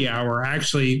Scientist Party Hour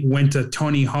actually went to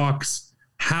Tony Hawk's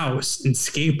house and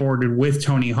skateboarded with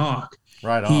Tony Hawk.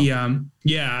 Right on.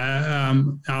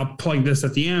 I'll plug this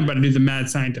at the end, but I do the Mad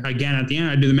Scientist again at the end.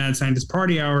 I do the Mad Scientist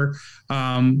Party Hour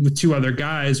with two other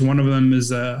guys. One of them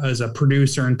is a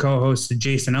producer and co-host of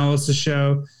Jason Ellis'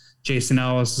 show. Jason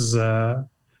Ellis is a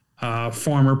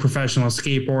former professional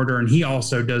skateboarder, and he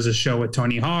also does a show with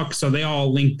Tony Hawk. So they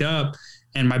all linked up,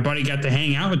 and my buddy got to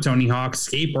hang out with Tony Hawk,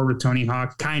 skateboard with Tony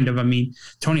Hawk, kind of. I mean,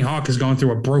 Tony Hawk is going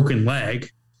through a broken leg.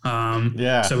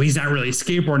 So he's not really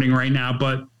skateboarding right now,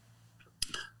 but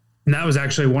and that was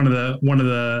actually one of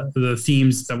the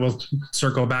themes that we'll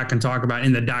circle back and talk about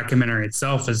in the documentary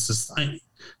itself, is just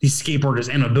these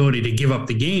skateboarders' inability to give up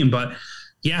the game. But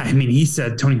yeah, I mean, he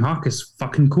said Tony Hawk is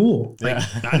fucking cool. Like,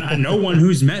 no one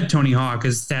who's met Tony Hawk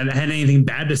has had anything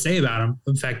bad to say about him,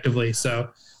 effectively.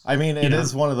 So, I mean, it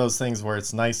is one of those things where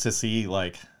it's nice to see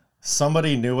like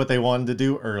somebody knew what they wanted to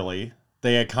do early.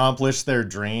 They accomplished their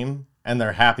dream and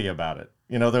they're happy about it.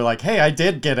 You know, they're like, hey, I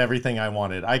did get everything I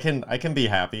wanted. I can be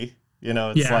happy. You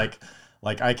know, it's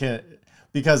like I can,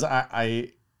 because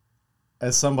I,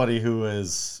 as somebody who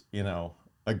is, you know,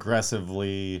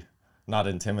 aggressively not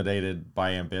intimidated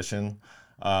by ambition,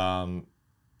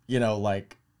 you know,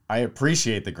 like I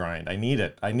appreciate the grind. I need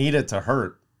it. I need it to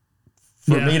hurt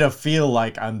for me to feel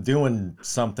like I'm doing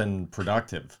something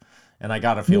productive, and I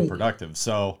got to feel productive.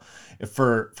 So if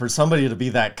for somebody to be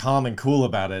that calm and cool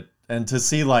about it, and to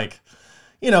see like,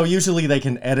 you know, usually they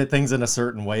can edit things in a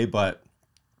certain way, but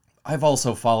I've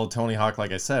also followed Tony Hawk,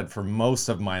 like I said, for most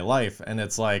of my life. And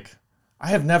it's like, I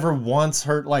have never once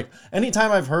heard, like,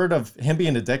 anytime I've heard of him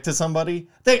being a dick to somebody,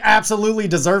 they absolutely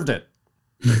deserved it.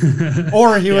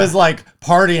 Or he was like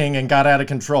partying and got out of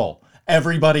control.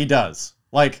 Everybody does.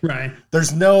 Like,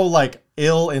 there's no like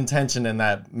ill intention in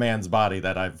that man's body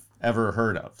that I've ever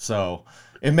heard of. So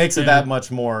it makes it that much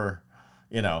more,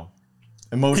 you know,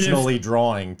 emotionally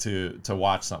drawing to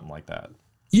watch something like that.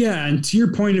 Yeah. And to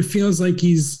your point, it feels like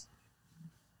he's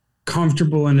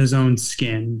comfortable in his own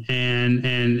skin and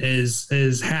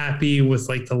is happy with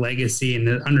like the legacy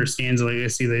and understands the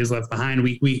legacy that he's left behind.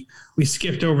 We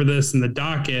skipped over this in the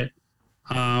docket.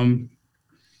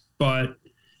 But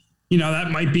you know,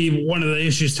 that might be one of the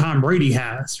issues Tom Brady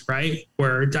has, right?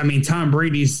 Where, I mean, Tom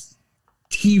Brady's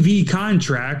TV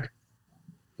contract,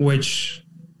 which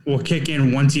will kick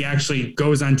in once he actually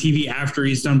goes on TV after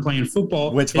he's done playing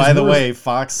football. Which, by the way,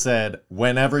 Fox said,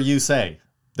 whenever you say.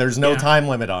 There's no time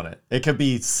limit on it. It could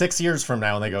be 6 years from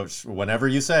now, and they go, whenever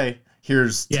you say,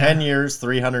 here's 10 years,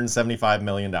 $375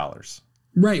 million.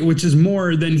 Right, which is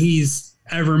more than he's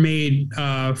ever made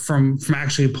from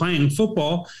actually playing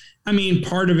football. I mean,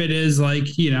 part of it is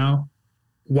like, you know,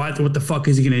 what the fuck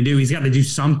is he going to do? He's got to do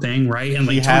something, right? And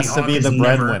like, he has to be the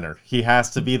breadwinner. He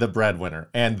has to be the breadwinner,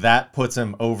 and that puts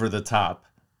him over the top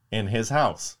in his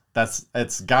house.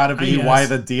 It's got to be why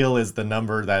the deal is the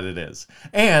number that it is.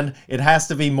 And it has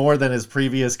to be more than his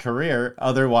previous career.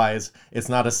 Otherwise, it's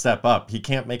not a step up. He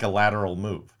can't make a lateral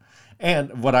move.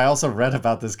 And what I also read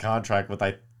about this contract, what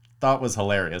I thought was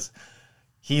hilarious,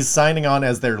 he's signing on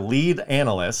as their lead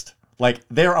analyst. Like,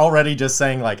 they're already just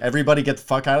saying, like, everybody get the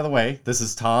fuck out of the way. This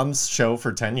is Tom's show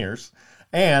for 10 years.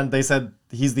 And they said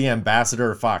he's the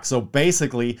ambassador of Fox. So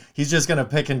basically, he's just going to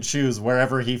pick and choose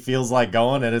wherever he feels like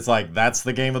going. And it's like, that's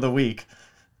the game of the week.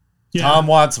 Yeah. Tom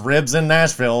wants ribs in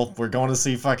Nashville. We're going to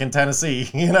see fucking Tennessee,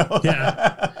 you know?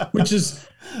 Yeah. Which is...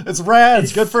 it's rad.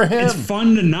 It's good for him. It's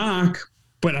fun to knock,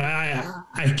 but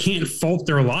I can't fault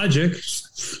their logic.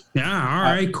 Yeah, all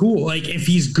right, cool. Like, if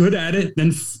he's good at it,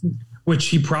 then... which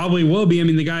he probably will be. I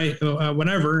mean, the guy,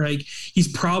 whatever, like,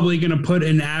 he's probably going to put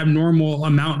an abnormal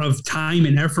amount of time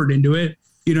and effort into it.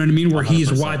 You know what I mean? Where 100%.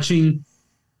 he's watching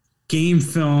game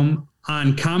film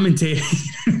on commentating.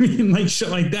 I mean, like shit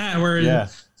like that, where it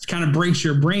kind of breaks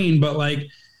your brain. But like,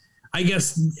 I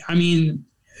guess, I mean,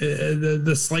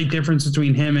 the slight difference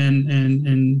between him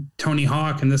and Tony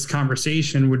Hawk in this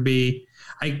conversation would be,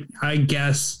 I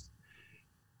guess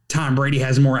Tom Brady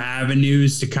has more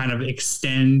avenues to kind of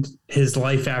extend his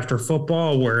life after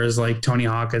football, whereas like Tony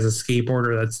Hawk as a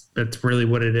skateboarder, that's really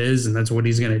what it is, and that's what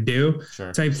he's going to do,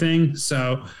 type thing.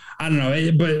 So I don't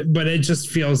know, but it just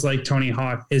feels like Tony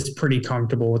Hawk is pretty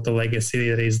comfortable with the legacy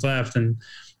that he's left, and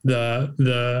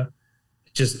the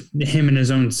just him in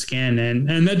his own skin,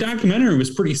 and the documentary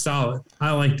was pretty solid.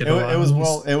 I liked it a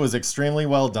lot. It was extremely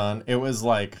well done. It was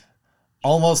like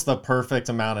almost the perfect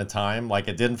amount of time. Like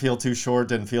it didn't feel too short,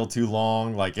 didn't feel too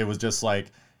long. Like it was just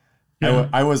like,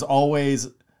 I was always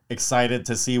excited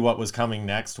to see what was coming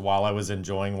next while I was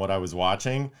enjoying what I was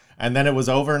watching. And then it was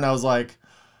over and I was like,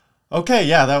 okay,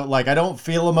 yeah, that, like, I don't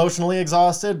feel emotionally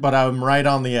exhausted, but I'm right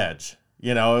on the edge.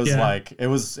 You know, it was like, it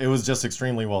was just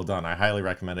extremely well done. I highly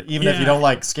recommend it. Even if you don't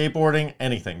like skateboarding,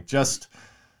 anything,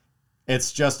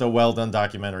 it's just a well done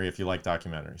documentary if you like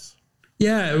documentaries.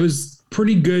 Yeah, it was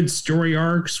pretty good story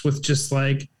arcs with just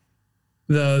like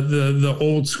the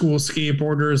old school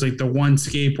skateboarders, like the one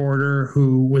skateboarder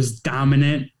who was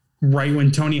dominant right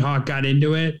when Tony Hawk got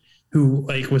into it, who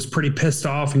like was pretty pissed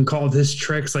off and called his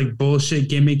tricks like bullshit,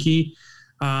 gimmicky.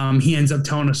 He ends up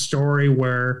telling a story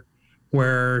where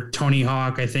Tony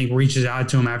Hawk, I think, reaches out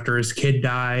to him after his kid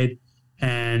died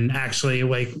and actually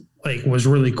like was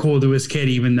really cool to his kid,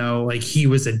 even though like he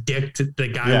was a dick to the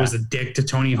guy was a dick to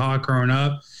Tony Hawk growing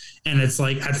up. And it's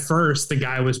like, at first the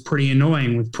guy was pretty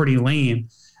annoying, was pretty lame.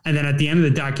 And then at the end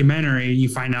of the documentary, you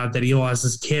find out that he lost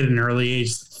his kid at an early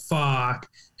age. Fuck.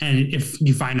 And if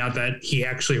you find out that he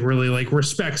actually really like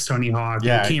respects Tony Hawk,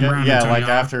 and came around. Yeah, to Tony like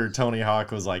Hawk. After Tony Hawk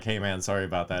was like, "Hey man, sorry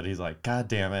about that," he's like, "God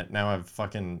damn it! Now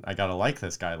I gotta like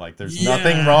this guy. Like, there's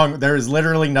nothing wrong. There is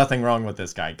literally nothing wrong with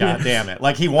this guy. God damn it!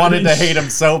 Like he wanted to hate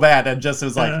him so bad, and just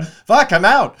was like, "Fuck, I'm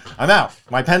out.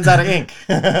 My pen's out of ink."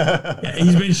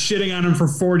 He's been shitting on him for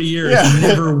 40 years.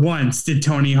 Never once did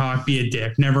Tony Hawk be a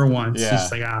dick. Never once.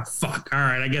 Just like, fuck. All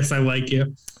right, I guess I like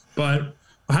you, but.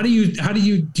 How do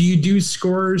you do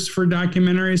scores for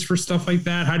documentaries for stuff like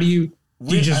that? How do you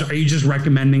are you just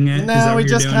recommending it? No, we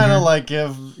just kind of like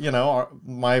give,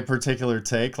 my particular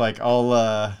take. Like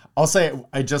I'll say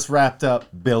I just wrapped up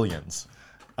Billions.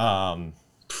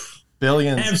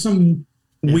 Billions. I have some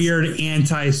weird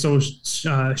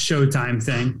anti-Showtime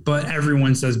thing, but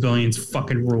everyone says Billions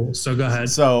fucking rules. So go ahead.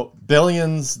 So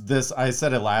Billions, I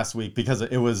said it last week because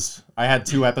I had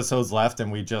 2 episodes left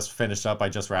and we just finished up. I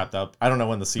just wrapped up. I don't know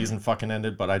when the season fucking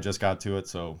ended, but I just got to it.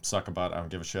 So suck about it. I don't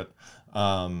give a shit.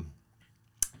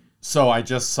 So I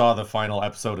just saw the final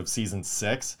episode of season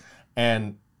 6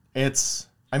 and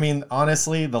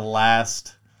honestly,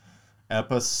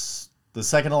 the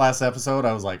second to last episode,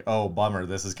 I was like, oh, bummer.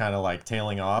 This is kind of like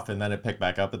tailing off. And then it picked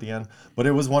back up at the end. But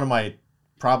it was one of my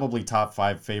probably top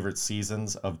 5 favorite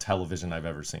seasons of television I've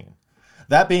ever seen.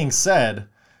 That being said,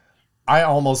 I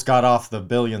almost got off the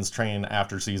Billions train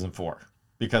after season 4.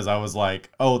 Because I was like,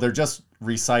 oh, they're just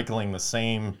recycling the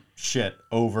same shit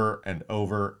over and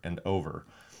over and over.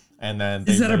 And then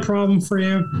is that a problem for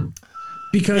you?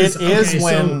 Because it is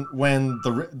when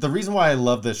the reason why I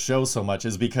love this show so much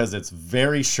is because it's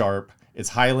very sharp, it's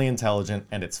highly intelligent,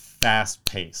 and it's fast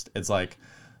paced. It's like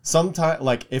sometimes,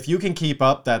 like, if you can keep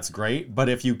up, that's great. But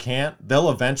if you can't,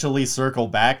 they'll eventually circle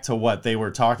back to what they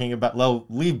were talking about. They'll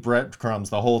leave breadcrumbs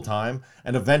the whole time,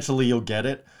 and eventually you'll get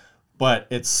it. But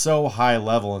it's so high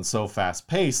level and so fast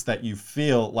paced that you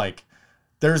feel like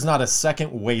there's not a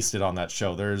second wasted on that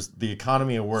show. The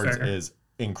economy of words is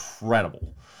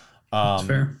incredible.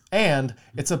 Fair. And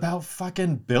it's about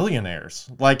fucking billionaires.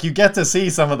 Like, you get to see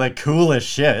some of the coolest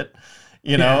shit.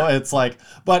 It's like,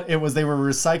 but they were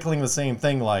recycling the same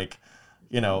thing. Like,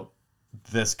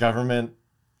 this government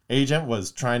agent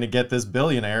was trying to get this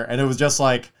billionaire, and it was just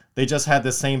like, they just had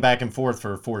the same back and forth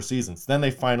for 4 seasons. Then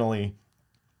they finally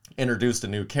introduced a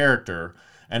new character,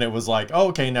 and it was like, oh,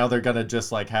 okay, now they're going to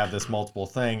just like have this multiple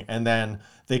thing. And then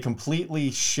they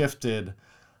completely shifted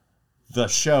the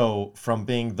show from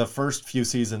being the first few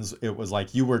seasons. It was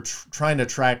like you were trying to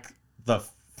track the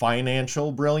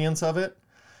financial brilliance of it.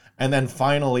 And then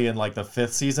finally in like the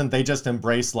 5th season, they just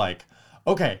embraced like,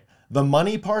 okay, the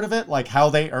money part of it, like how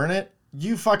they earn it,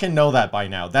 you fucking know that by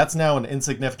now. That's now an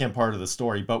insignificant part of the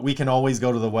story, but we can always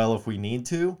go to the well if we need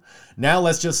to. Now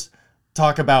let's just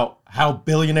talk about how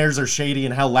billionaires are shady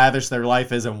and how lavish their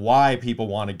life is and why people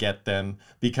want to get them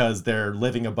because they're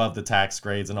living above the tax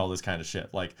grades and all this kind of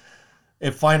shit. Like,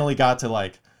 it finally got to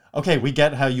like, okay, we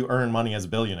get how you earn money as a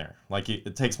billionaire. Like,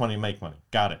 it takes money to make money.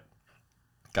 Got it.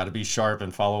 Got to be sharp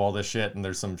and follow all this shit, and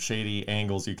there's some shady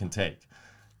angles you can take.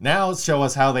 Now show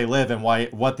us how they live and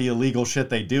what the illegal shit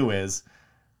they do is.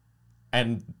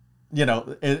 And,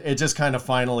 it just kind of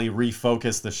finally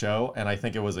refocused the show, and I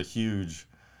think it was a huge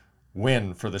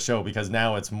win for the show because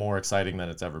now it's more exciting than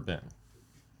it's ever been.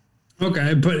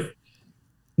 Okay, but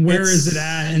where is it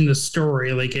at in the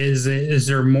story? Like, is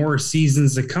there more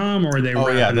seasons to come, or are they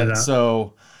wrapping it up?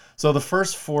 So the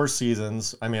first 4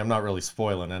 seasons, I mean, I'm not really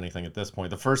spoiling anything at this point.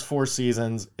 The first 4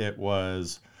 seasons, it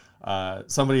was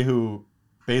somebody who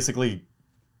basically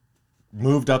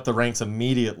moved up the ranks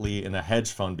immediately in a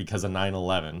hedge fund because of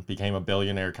 9/11, became a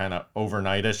billionaire kind of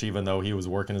overnightish, even though he was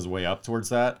working his way up towards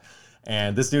that.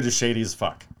 And this dude is shady as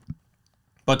fuck,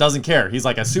 but doesn't care. He's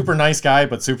like a super nice guy,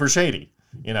 but super shady.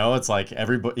 It's like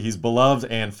everybody, he's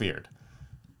beloved and feared.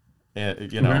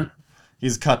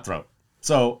 He's cutthroat.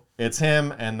 So it's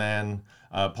him, and then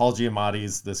Paul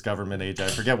Giamatti's this government agent.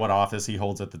 I forget what office he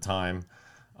holds at the time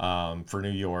for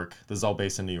New York. This is all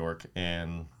based in New York,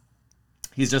 and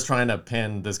he's just trying to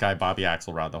pin this guy Bobby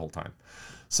Axelrod the whole time.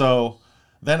 So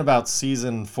then about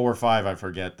season 4 or 5, I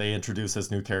forget, they introduce this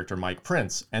new character, Mike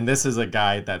Prince. And this is a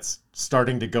guy that's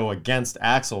starting to go against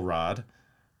Axelrod.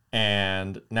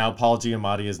 And now Paul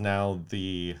Giamatti is now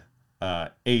the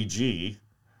AG.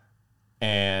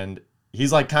 And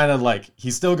he's like kind of like,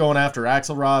 he's still going after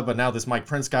Axelrod, but now this Mike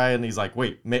Prince guy, and he's like,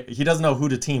 wait, he doesn't know who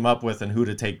to team up with and who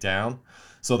to take down.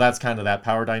 So that's kind of that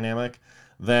power dynamic.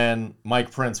 Then Mike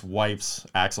Prince wipes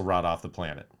Axelrod off the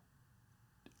planet.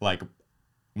 Like,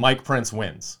 Mike Prince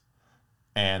wins,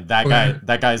 and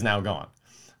that guy's now gone.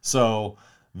 So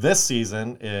this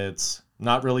season, it's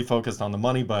not really focused on the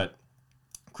money, but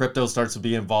crypto starts to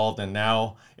be involved, and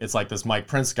now it's like this Mike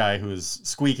Prince guy who's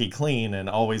squeaky clean and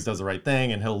always does the right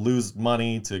thing, and he'll lose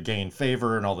money to gain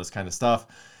favor and all this kind of stuff.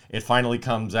 It finally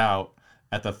comes out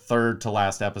at the 3rd to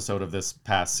last episode of this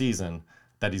past season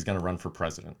that he's going to run for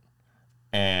president.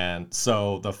 And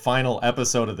so the final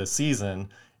episode of the season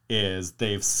is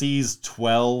they've seized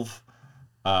 12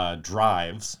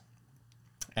 drives,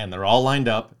 and they're all lined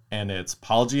up, and it's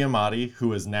Paul Giamatti,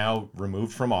 who is now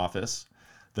removed from office,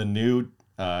 the new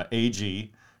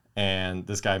AG, and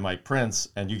this guy Mike Prince,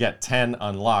 and you get 10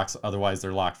 unlocks, otherwise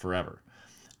they're locked forever.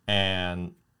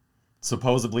 And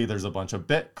supposedly there's a bunch of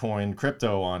Bitcoin,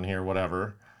 crypto on here,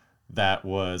 whatever, that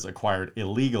was acquired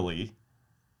illegally,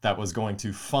 that was going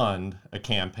to fund a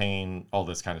campaign, all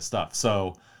this kind of stuff.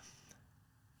 So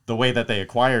the way that they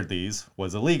acquired these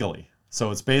was illegally. So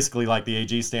it's basically like the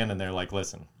AG standing there like,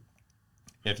 listen,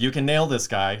 if you can nail this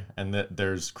guy and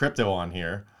there's crypto on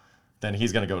here, then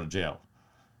he's going to go to jail.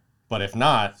 But if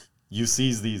not, you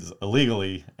seize these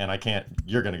illegally and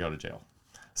you're going to go to jail.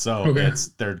 So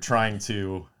they're trying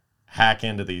to hack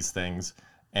into these things,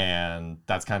 and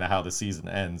that's kind of how the season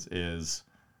ends, is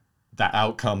the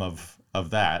outcome of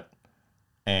that,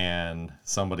 and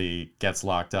somebody gets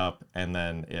locked up, and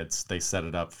then they set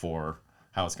it up for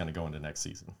how it's going to go into next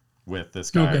season with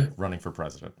this guy running for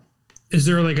president. Is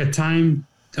there like a time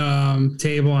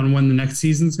table on when the next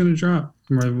season's going to drop?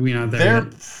 Or are we not there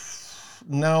yet?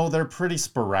 No, they're pretty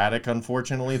sporadic,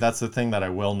 unfortunately. That's the thing that I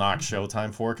will knock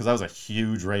Showtime for, because I was a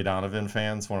huge Ray Donovan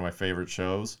fan. It's one of my favorite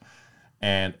shows.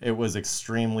 And it was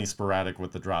extremely sporadic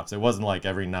with the drops. It wasn't like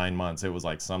every 9 months. It was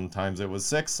like sometimes it was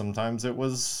 6, sometimes it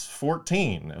was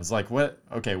 14. It was like,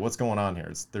 what's going on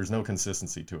here? There's no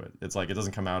consistency to it. It's like it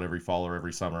doesn't come out every fall or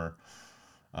every summer.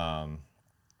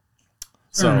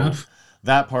 So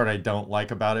that part I don't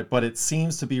like about it, but it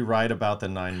seems to be right about the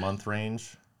 9-month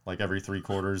range. Like every 3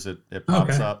 quarters it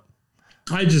pops up.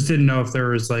 I just didn't know if there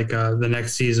was like the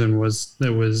next season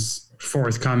was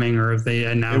forthcoming, or if they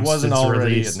announced it wasn't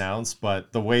already announced,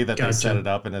 but the way that they set it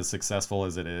up, and as successful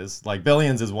as it is, like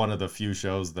Billions is one of the few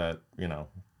shows that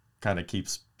kind of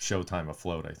keeps Showtime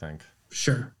afloat, I think.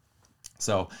 Sure.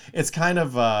 So it's kind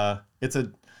of I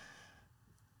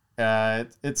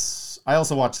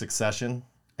also watched Succession,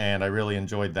 and I really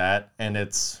enjoyed that, and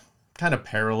it's kind of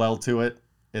parallel to it.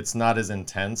 It's not as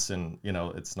intense, and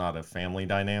it's not a family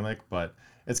dynamic, but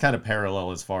it's kind of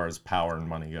parallel as far as power and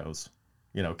money goes.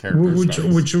 Character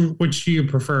which do you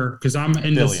prefer? Because I'm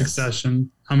into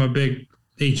Succession. I'm a big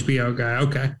HBO guy.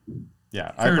 Okay.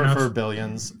 Yeah, I prefer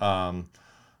Billions.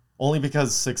 Only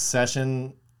because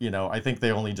Succession, I think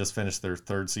they only just finished their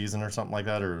 3rd season or something like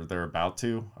that, or they're about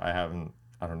to. I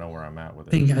don't know where I'm at with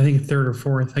it. I think 3rd or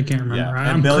 4th. I can't remember.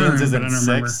 Yeah, and Billions is in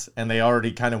 6, and they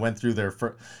already kind of went through their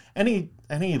any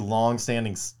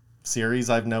long-standing series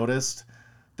I've noticed,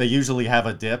 they usually have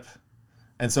a dip,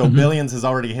 And so Billions has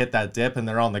already hit that dip, and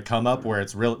they're on the come up where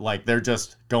it's really like they're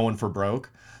just going for broke.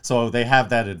 So they have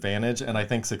that advantage. And I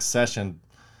think Succession,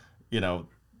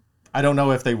 I don't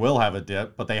know if they will have a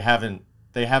dip, but they haven't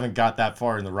got that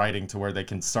far in the writing to where they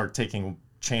can start taking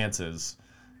chances.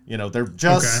 They're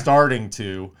just starting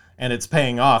to, and it's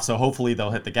paying off. So hopefully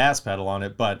they'll hit the gas pedal on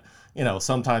it. But,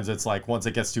 sometimes it's like once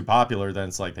it gets too popular, then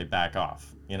it's like they back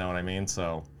off. You know what I mean?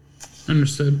 So.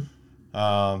 Understood.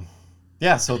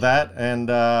 Yeah, so that, and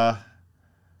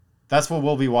that's what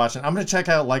we'll be watching. I'm going to check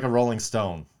out Like a Rolling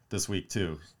Stone this week,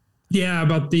 too. Yeah,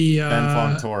 about the... Ben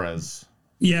Fong Torres.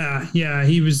 Yeah,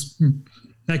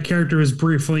 that character was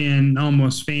briefly in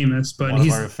Almost Famous, but One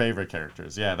of our favorite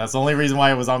characters. Yeah, that's the only reason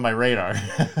why it was on my radar.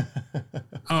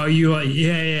 Oh, you like...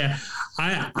 Yeah.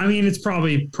 I mean, it's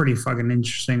probably pretty fucking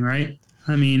interesting, right?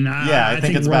 I mean, I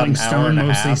think it's Rolling Stone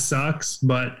mostly sucks,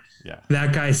 but... Yeah.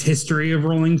 That guy's history of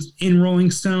Rolling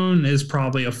Stone is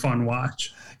probably a fun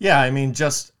watch. Yeah, I mean,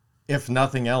 just if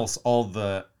nothing else, all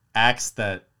the acts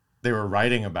that they were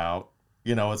writing about,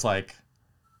 it's like,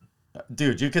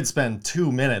 dude, you could spend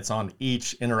 2 minutes on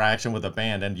each interaction with a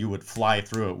band and you would fly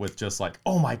through it with just like,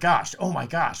 oh my gosh,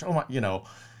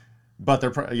 but they're,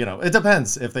 it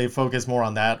depends if they focus more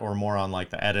on that or more on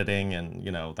like the editing and,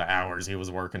 the hours he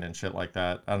was working and shit like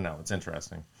that. I don't know. It's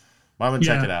interesting. I'm going to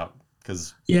check it out.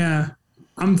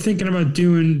 I'm thinking about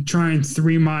trying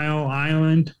 3 Mile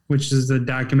Island, which is the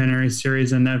documentary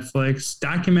series on Netflix.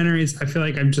 Documentaries, I feel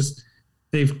like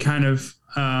they've kind of,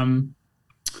 I'm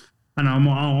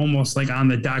almost like on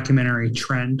the documentary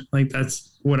trend. Like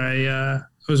that's what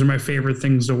those are my favorite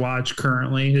things to watch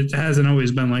currently. It hasn't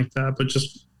always been like that, but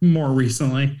just more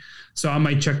recently. So I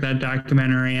might check that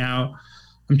documentary out.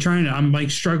 I'm like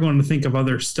struggling to think of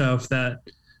other stuff that,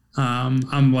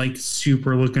 I'm like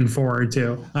super looking forward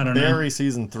to. I don't know. Barry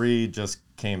season 3 just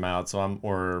came out,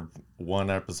 or one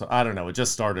episode. I don't know. It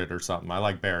just started or something. I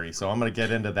like Barry, so I'm gonna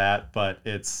get into that. But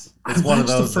it's one of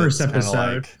those the first that's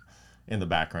episode like in the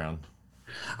background.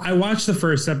 I watched the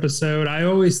first episode. I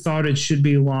always thought it should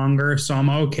be longer, so I'm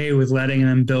okay with letting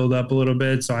them build up a little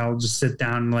bit. So I'll just sit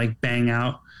down and like bang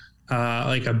out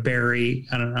like a Barry.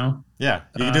 I don't know. Yeah,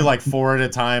 you can do like 4 at a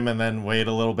time, and then wait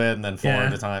a little bit, and then 4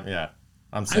 at a time. Yeah.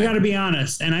 I got to be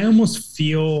honest, and I almost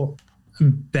feel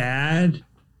bad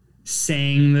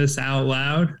saying this out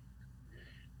loud.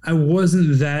 I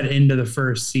wasn't that into the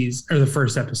first season or the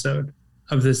first episode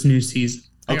of this new season.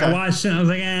 Like I watched it and I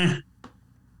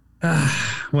was like,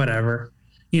 whatever.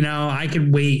 I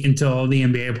could wait until the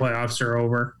NBA playoffs are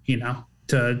over,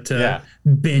 to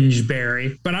binge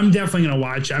Barry. But I'm definitely going to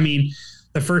watch. I mean,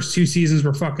 the first 2 seasons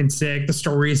were fucking sick. The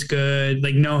story's good.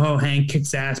 Like NoHo Hank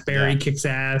kicks ass. Barry kicks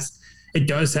ass. It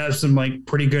does have some like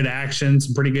pretty good action,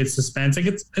 some pretty good suspense. Like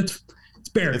it's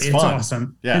Barry. It's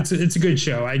awesome. Yeah. It's a good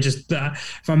show. I just,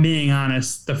 if I'm being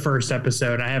honest, the first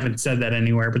episode, I haven't said that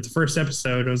anywhere, but the first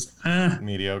episode was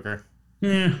mediocre.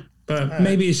 Yeah. But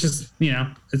maybe it's just,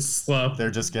 it's slow. They're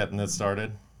just getting it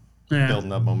started.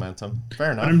 Building up momentum.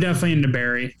 Fair enough. But I'm definitely into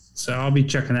Barry, so I'll be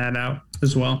checking that out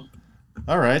as well.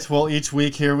 All right. Well, each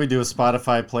week here we do a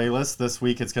Spotify playlist. This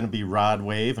week it's going to be Rod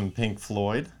Wave and Pink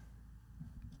Floyd.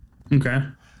 Okay.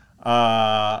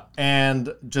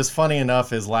 And just funny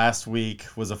enough is last week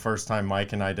was the first time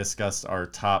Mike and I discussed our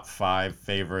top 5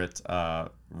 favorite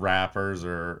rappers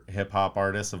or hip hop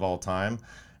artists of all time.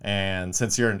 And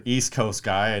since you're an East Coast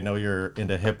guy, I know you're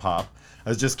into hip hop. I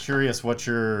was just curious what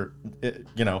your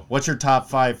top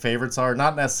 5 favorites are.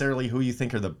 Not necessarily who you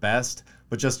think are the best,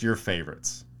 but just your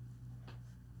favorites.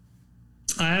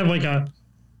 I have like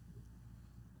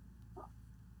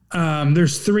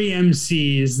there's 3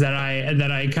 MCs that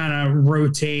I kind of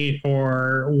rotate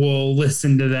or will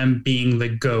listen to them being the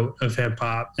GOAT of hip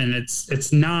hop, and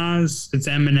it's Nas, it's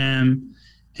Eminem,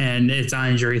 and it's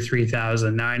Andre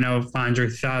 3000. Now I know Andre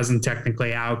 3000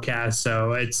 technically Outkast,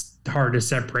 so it's hard to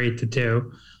separate the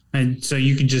two, and so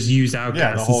you can just use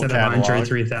Outkast instead of Andre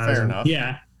 3000. Fair enough.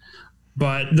 Yeah,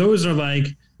 but those are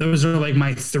like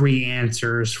my 3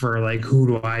 answers for like who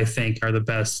do I think are the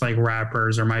best like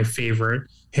rappers or my favorite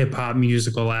hip hop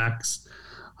musical acts.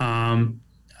 Nas,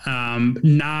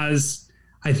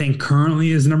 I think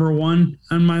currently is number 1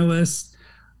 on my list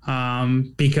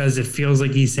because it feels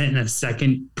like he's hitting a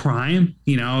second prime.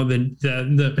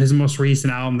 His most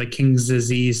recent album, The King's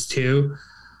Disease 2.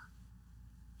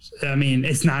 I mean,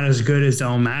 it's not as good as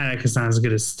Illmatic. It's not as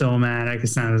good as Stillmatic.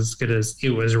 It's not as good as It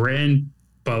Was Written.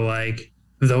 But like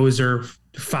those are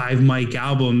 5 Mike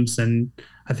albums, and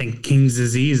I think King's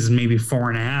Disease is maybe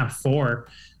 4.5, 4.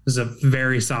 It's a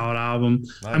very solid album.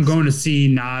 Nice. I'm going to see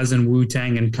Nas and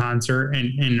Wu-Tang in concert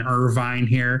in Irvine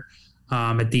here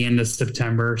at the end of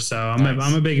September. So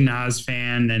I'm a big Nas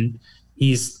fan, and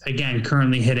he's again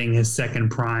currently hitting his second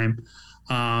prime.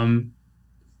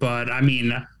 But I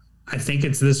mean, I think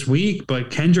it's this week,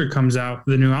 but Kendrick comes out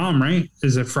with the new album, right?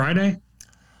 Is it Friday?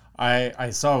 I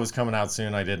saw it was coming out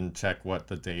soon. I didn't check what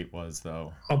the date was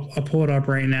though. I'll pull it up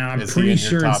right now. I'm pretty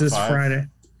sure it's this Friday.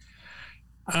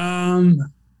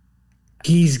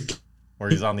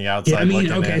 He's on the outside. Yeah, I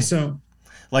mean, okay, in. So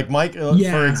like Mike,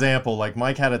 for example, like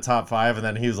Mike had a top 5, and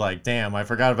then he was like, "Damn, I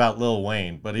forgot about Lil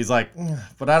Wayne." But he's like,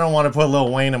 "But I don't want to put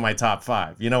Lil Wayne in my top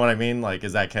 5." You know what I mean? Like,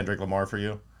 is that Kendrick Lamar for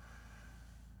you?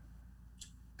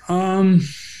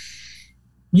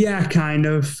 Yeah, kind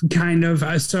of.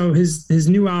 So his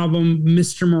new album,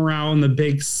 Mr. Morale and the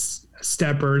Big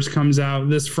Steppers, comes out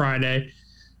this Friday.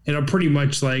 It'll pretty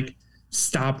much like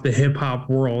stop the hip hop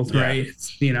world, right?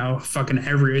 It's,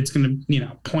 it's gonna,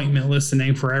 appointment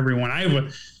listening for everyone. I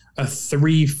have a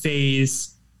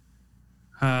 3-phase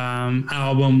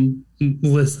album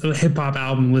list, hip hop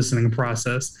album listening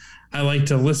process. I like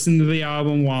to listen to the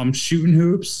album while I'm shooting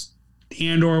hoops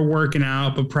and or working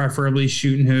out, but preferably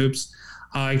shooting hoops.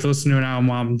 I like to listen to an album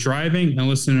while I'm driving and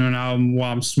listen to an album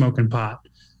while I'm smoking pot.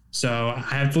 So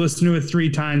I have to listen to it 3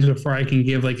 times before I can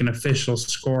give like an official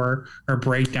score or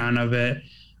breakdown of it.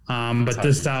 But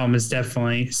this album is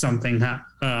definitely something that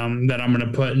I'm going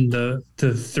to put into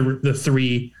the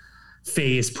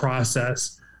 3-phase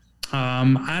process.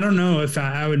 I don't know if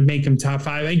I would make him top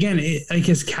 5. Again, like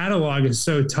his catalog is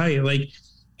so tight. Like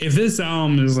if this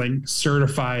album is like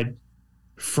certified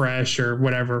fresh or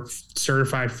whatever,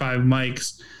 certified 5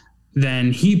 mics,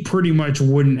 then he pretty much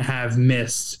wouldn't have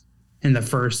missed in the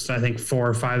first, I think, 4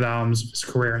 or 5 albums of his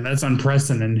career, and that's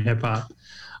unprecedented in hip hop.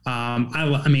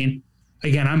 I mean,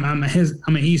 again, I'm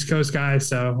an East Coast guy,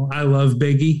 so I love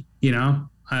Biggie.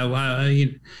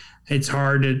 It's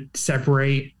hard to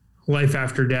separate Life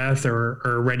After Death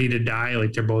or Ready to Die.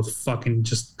 Like they're both fucking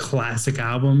just classic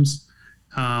albums.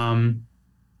 And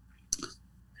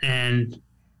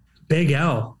Big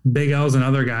L is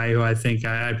another guy who I think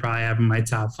I probably have in my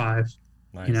top 5.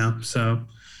 Nice. So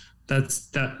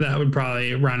that would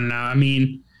probably run it out. I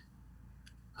mean,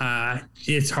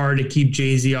 it's hard to keep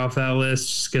Jay-Z off that list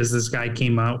just because this guy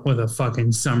came out with a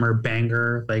fucking summer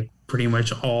banger, like pretty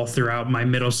much all throughout my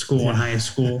middle school and high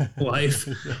school life.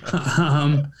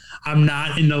 I'm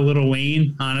not into Lil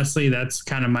Wayne. Honestly, that's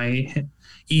kind of my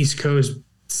East Coast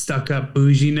stuck up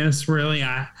bouginess, really.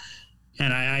 I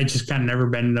just kind of never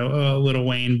been into Lil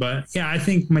Wayne, but yeah, I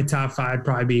think my top 5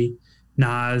 probably be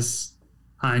Nas,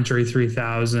 Andre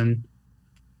 3000,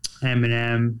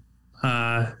 Eminem,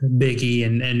 Biggie,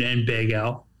 and Big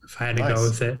L. If I had to go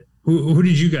with it, who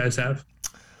did you guys have?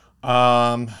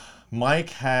 Mike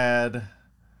had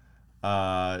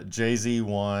Jay-Z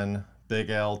 1, Big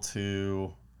L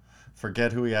 2.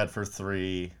 Forget who he had for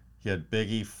 3. He had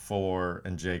Biggie 4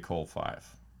 and J. Cole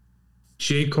 5.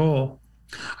 J. Cole.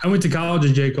 I went to college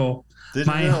with J. Cole. Did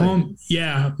you really?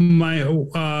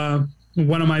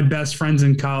 One of my best friends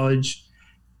in college,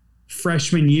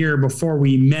 freshman year before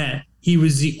we met, he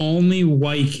was the only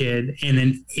white kid in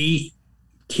an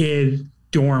 8-kid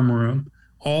dorm room.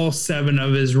 All 7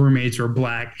 of his roommates were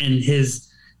black, and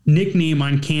his nickname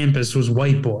on campus was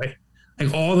White Boy.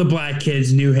 Like all the black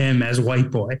kids knew him as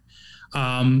White Boy.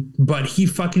 But he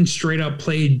fucking straight up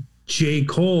played J.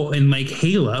 Cole in like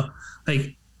Halo.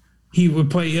 Like he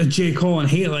would play J. Cole and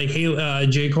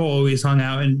J. Cole always hung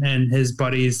out in his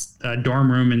buddy's dorm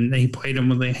room, and he played him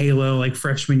with like Halo like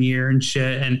freshman year and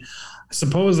shit. And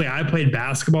supposedly I played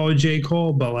basketball with J.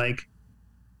 Cole, but like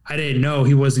I didn't know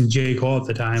he wasn't J. Cole at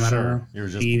the time. Sure. I don't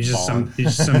know. He was just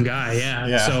some guy. Yeah.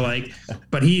 Yeah. So like,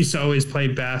 but he used to always play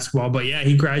basketball. But yeah,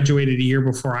 he graduated a year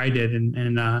before I did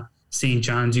in St.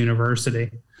 John's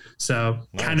University. So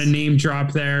kind of name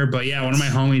drop there. But yeah, one of my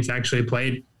homies actually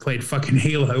played fucking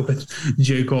Halo with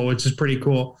J. Cole, which is pretty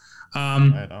cool.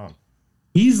 Right on.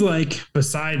 He's like,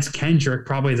 besides Kendrick,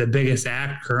 probably the biggest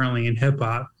act currently in hip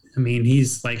hop. I mean,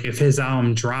 he's like, if his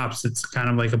album drops, it's kind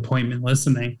of like appointment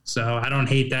listening. So I don't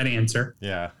hate that answer.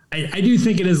 Yeah. I do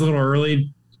think it is a little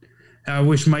early. I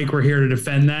wish Mike were here to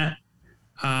defend that.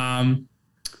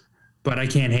 But I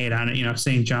can't hate on it.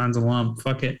 St. John's alum.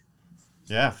 Fuck it.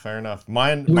 Yeah, fair enough.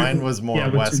 Mine was more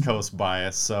West Coast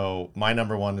bias. So my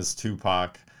number 1 is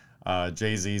Tupac.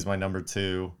 Jay-Z's my number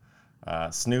 2.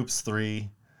 Snoop's 3.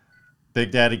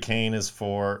 Big Daddy Kane is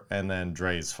 4. And then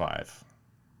Dre's 5.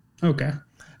 Okay.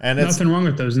 And nothing wrong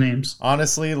with those names.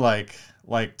 Honestly, like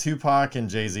Tupac and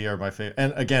Jay-Z are my favorite.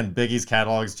 And again, Biggie's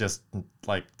catalog's just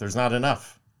like there's not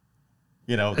enough,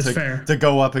 to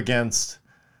go up against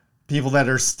people that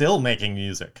are still making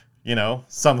music.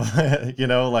 Some,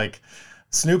 like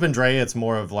Snoop and Dre, it's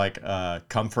more of like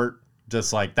comfort.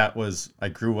 just like that was, I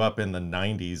grew up in the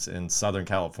 90s in Southern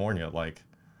California. Like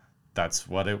that's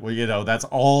what it, you know, that's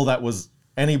all that was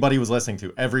anybody was listening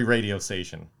to, every radio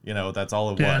station, you know, that's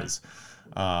all it was.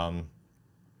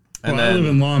 And I live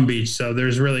in Long Beach, so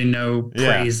there's really no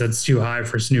praise that's too high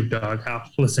for Snoop Dogg. I'll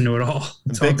listen to it all.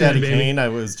 Big Daddy Kane, I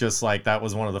was just like, that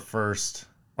was one of the first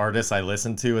artists I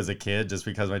listened to as a kid, just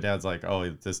because my dad's like,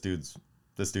 oh, this dude's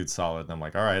solid. And I'm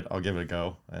like, all right, I'll give it a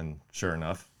go. And sure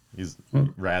enough, he's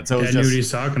rad. So I knew what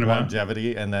he's talking about.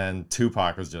 Longevity. And then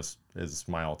Tupac is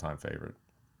my all-time favorite.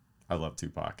 I love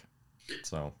Tupac.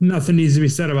 So nothing needs to be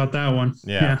said about that one.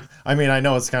 Yeah. I mean, I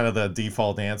know it's kind of the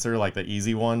default answer, like the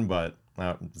easy one, but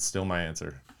it's still my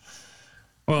answer.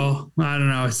 Well, I don't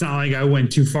know. It's not like I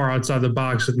went too far outside the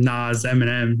box with Nas,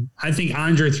 Eminem. I think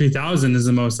Andre 3000 is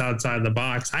the most outside the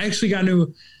box. I actually got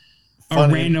into a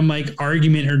random like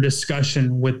argument or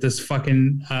discussion with this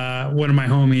fucking one of my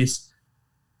homies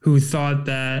who thought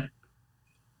that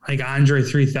like Andre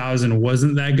 3000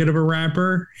 wasn't that good of a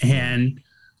rapper and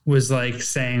was like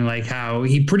saying like how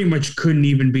he pretty much couldn't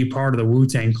even be part of the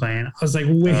Wu-Tang Clan. I was like,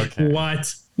 wait,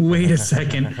 what? Wait a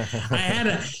second. I had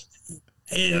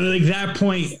like that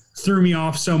point threw me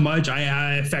off so much.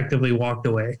 I effectively walked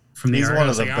away from the He's one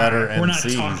of the like, better MCs, we're not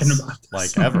talking about this.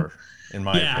 like ever, in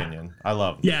my opinion. I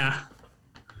love him. Yeah.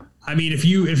 I mean, if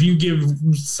you give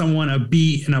someone a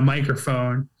beat and a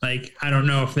microphone, like I don't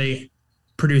know if they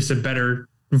produce a better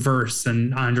verse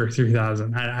than Andre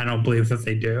 3000. I don't believe that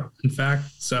they do, in fact.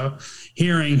 So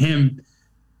hearing him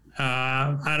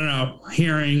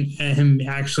hearing him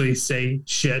actually say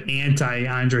shit anti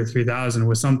Andre 3000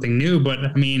 was something new, but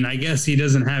I mean, I guess he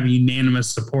doesn't have unanimous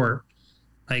support.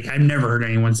 Like I've never heard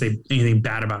anyone say anything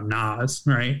bad about Nas,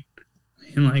 right?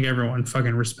 And like everyone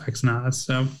fucking respects Nas.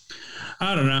 So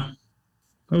I don't know.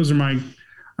 Those are my,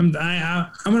 I'm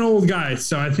an old guy,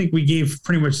 so I think we gave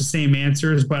pretty much the same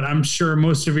answers, but I'm sure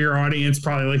most of your audience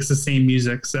probably likes the same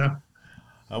music. So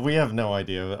we have no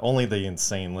idea. Only the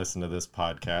insane listen to this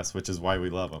podcast, which is why we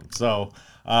love them. So,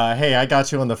 hey, I got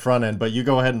you on the front end, but you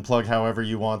go ahead and plug however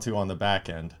you want to on the back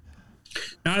end.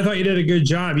 No, I thought you did a good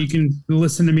job. You can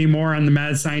listen to me more on the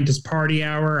Mad Scientist Party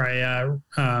Hour. I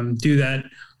do that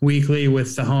weekly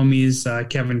with the homies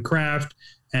Kevin Kraft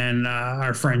and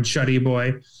our friend Shuddy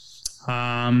Boy.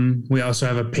 We also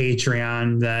have a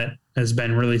Patreon that has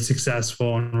been really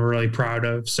successful and we're really proud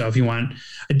of. So if you want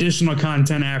additional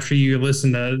content after you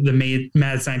listen to the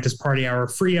Mad Scientist Party Hour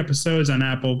free episodes on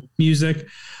Apple Music,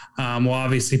 we'll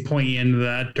obviously point you into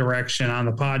that direction on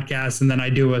the podcast. And then I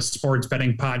do a sports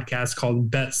betting podcast called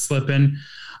Bet Slippin'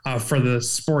 for the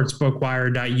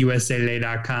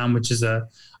sportsbookwire.usatoday.com, which is a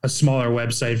smaller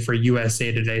website for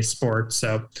USA Today sports.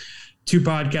 So 2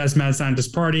 podcasts, Mad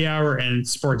Scientist Party Hour and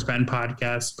Sports Betting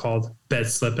podcast called Bet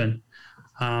Slippin'.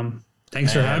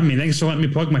 Thanks for having me. Thanks for letting me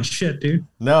plug my shit, dude.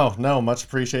 No, much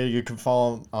appreciated. You can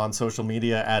follow him on social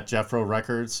media at Jeffro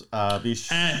Records. Go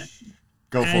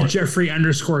for it.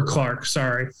 Jeffrey_Clark.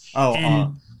 Sorry. Oh,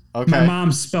 and okay. My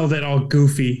mom spelled it all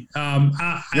goofy.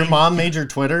 Your mom made your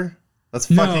Twitter? That's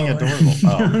fucking adorable.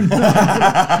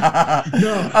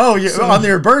 No. Oh, on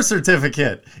your birth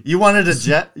certificate, you wanted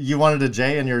a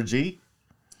J and your G?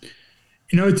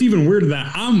 You know, it's even weirder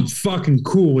that I'm fucking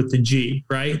cool with the G,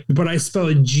 right? But I spell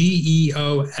it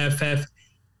Geofffery,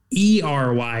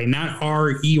 not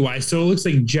Rey. So it looks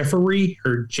like Jeffrey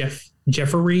or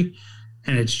Jeffrey,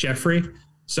 and it's Jeffrey.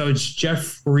 So it's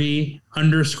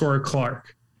Jeffrey_Clark.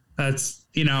 That's,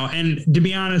 you know, and to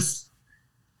be honest,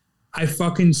 I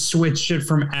fucking switched it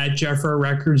from at Jeffro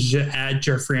Records to at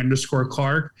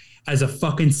Jeffrey_Clark as a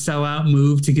fucking sellout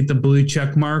move to get the blue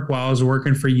check mark while I was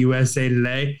working for USA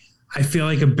Today. I feel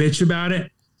like a bitch about it,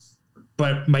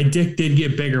 but my dick did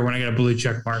get bigger when I got a blue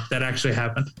check mark. That actually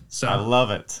happened. So I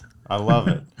love it.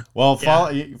 Well,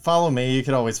 follow me. You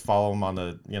could always follow him on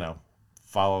the,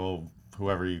 follow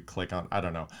whoever you click on. I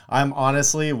don't know. I'm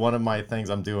honestly, one of my things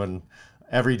I'm doing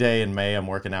every day in May, I'm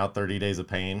working out 30 Days of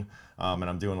Pain. And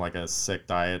I'm doing like a sick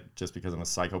diet just because I'm a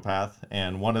psychopath.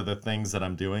 And one of the things that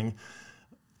I'm doing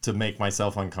to make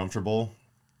myself uncomfortable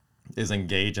is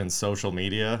engage in social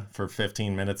media for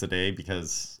 15 minutes a day,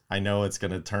 because I know it's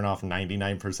going to turn off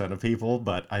 99% of people,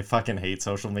 but I fucking hate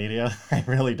social media. I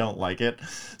really don't like it.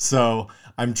 So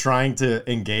I'm trying to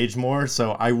engage more.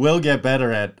 So I will get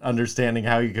better at understanding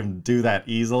how you can do that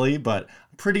easily, but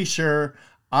I'm pretty sure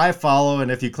I follow,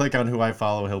 and if you click on who I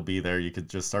follow, he'll be there. You could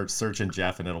just start searching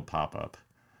Jeff and it'll pop up.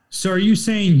 So are you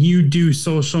saying you do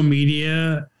social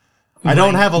media? I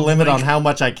don't have a limit on how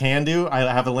much I can do. I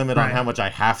have a limit on how much I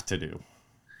have to do.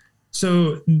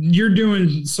 So you're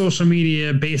doing social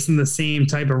media based on the same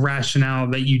type of rationale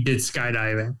that you did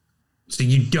skydiving. So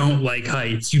you don't like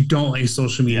heights, you don't like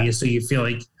social media, Yeah. so you feel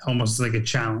like almost like a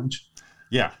challenge.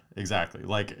 Yeah, exactly.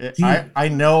 Like I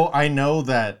know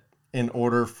that in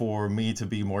order for me to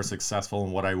be more successful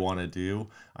in what I want to do,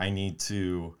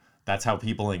 that's how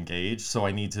people engage. So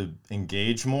I need to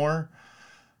engage more.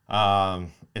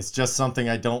 It's just something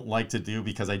I don't like to do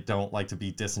because I don't like to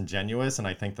be disingenuous. And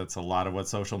I think that's a lot of what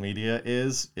social media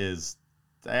is,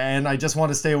 and I just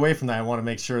want to stay away from that. I want to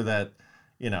make sure that,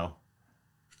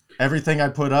 everything I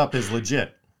put up is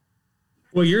legit.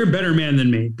 Well, you're a better man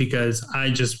than me because I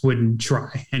just wouldn't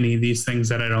try any of these things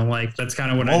that I don't like. That's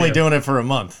kind of what I'm only doing it for a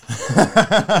month.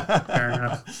 Fair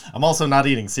enough. I'm also not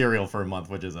eating cereal for a month,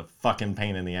 which is a fucking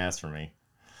pain in the ass for me.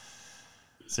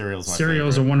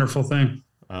 Cereal's a wonderful thing.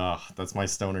 That's my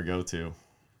stoner go-to.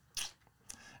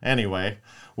 Anyway,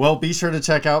 well, be sure to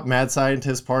check out Mad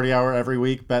Scientist Party Hour every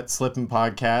week, Bet Slippin'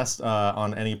 Podcast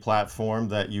on any platform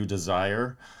that you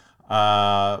desire.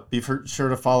 Be sure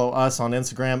to follow us on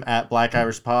Instagram at Black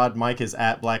Irish Pod. Mike is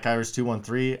at Black Irish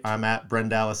 213. I'm at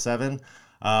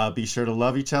Brendallis7. Be sure to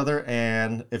love each other.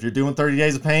 And if you're doing 30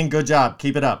 Days of Pain, good job.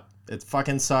 Keep it up. It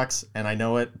fucking sucks, and I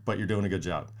know it, but you're doing a good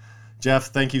job. Jeff,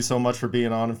 thank you so much for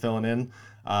being on and filling in.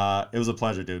 It was a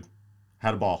pleasure, dude.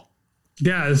 Had a ball.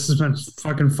 Yeah, this has been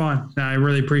fucking fun. I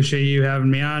really appreciate you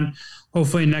having me on.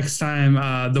 Hopefully next time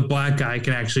the black guy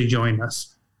can actually join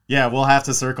us. Yeah, we'll have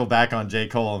to circle back on J.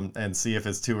 Cole and see if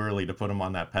it's too early to put him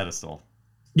on that pedestal.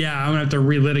 Yeah, I'm going to have to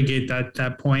relitigate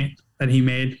that point that he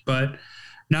made. But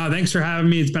no, thanks for having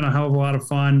me. It's been a hell of a lot of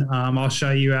fun. I'll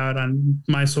shout you out on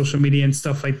my social media and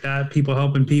stuff like that. People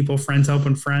helping people, friends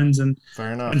helping friends. And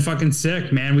fair enough. And fucking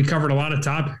sick, man. We covered a lot of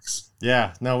topics.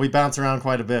 Yeah, no, we bounce around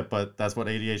quite a bit, but that's what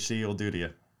ADHD will do to you.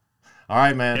 All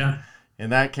right, man. Yeah. In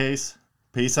that case,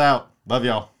 peace out. Love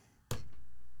y'all.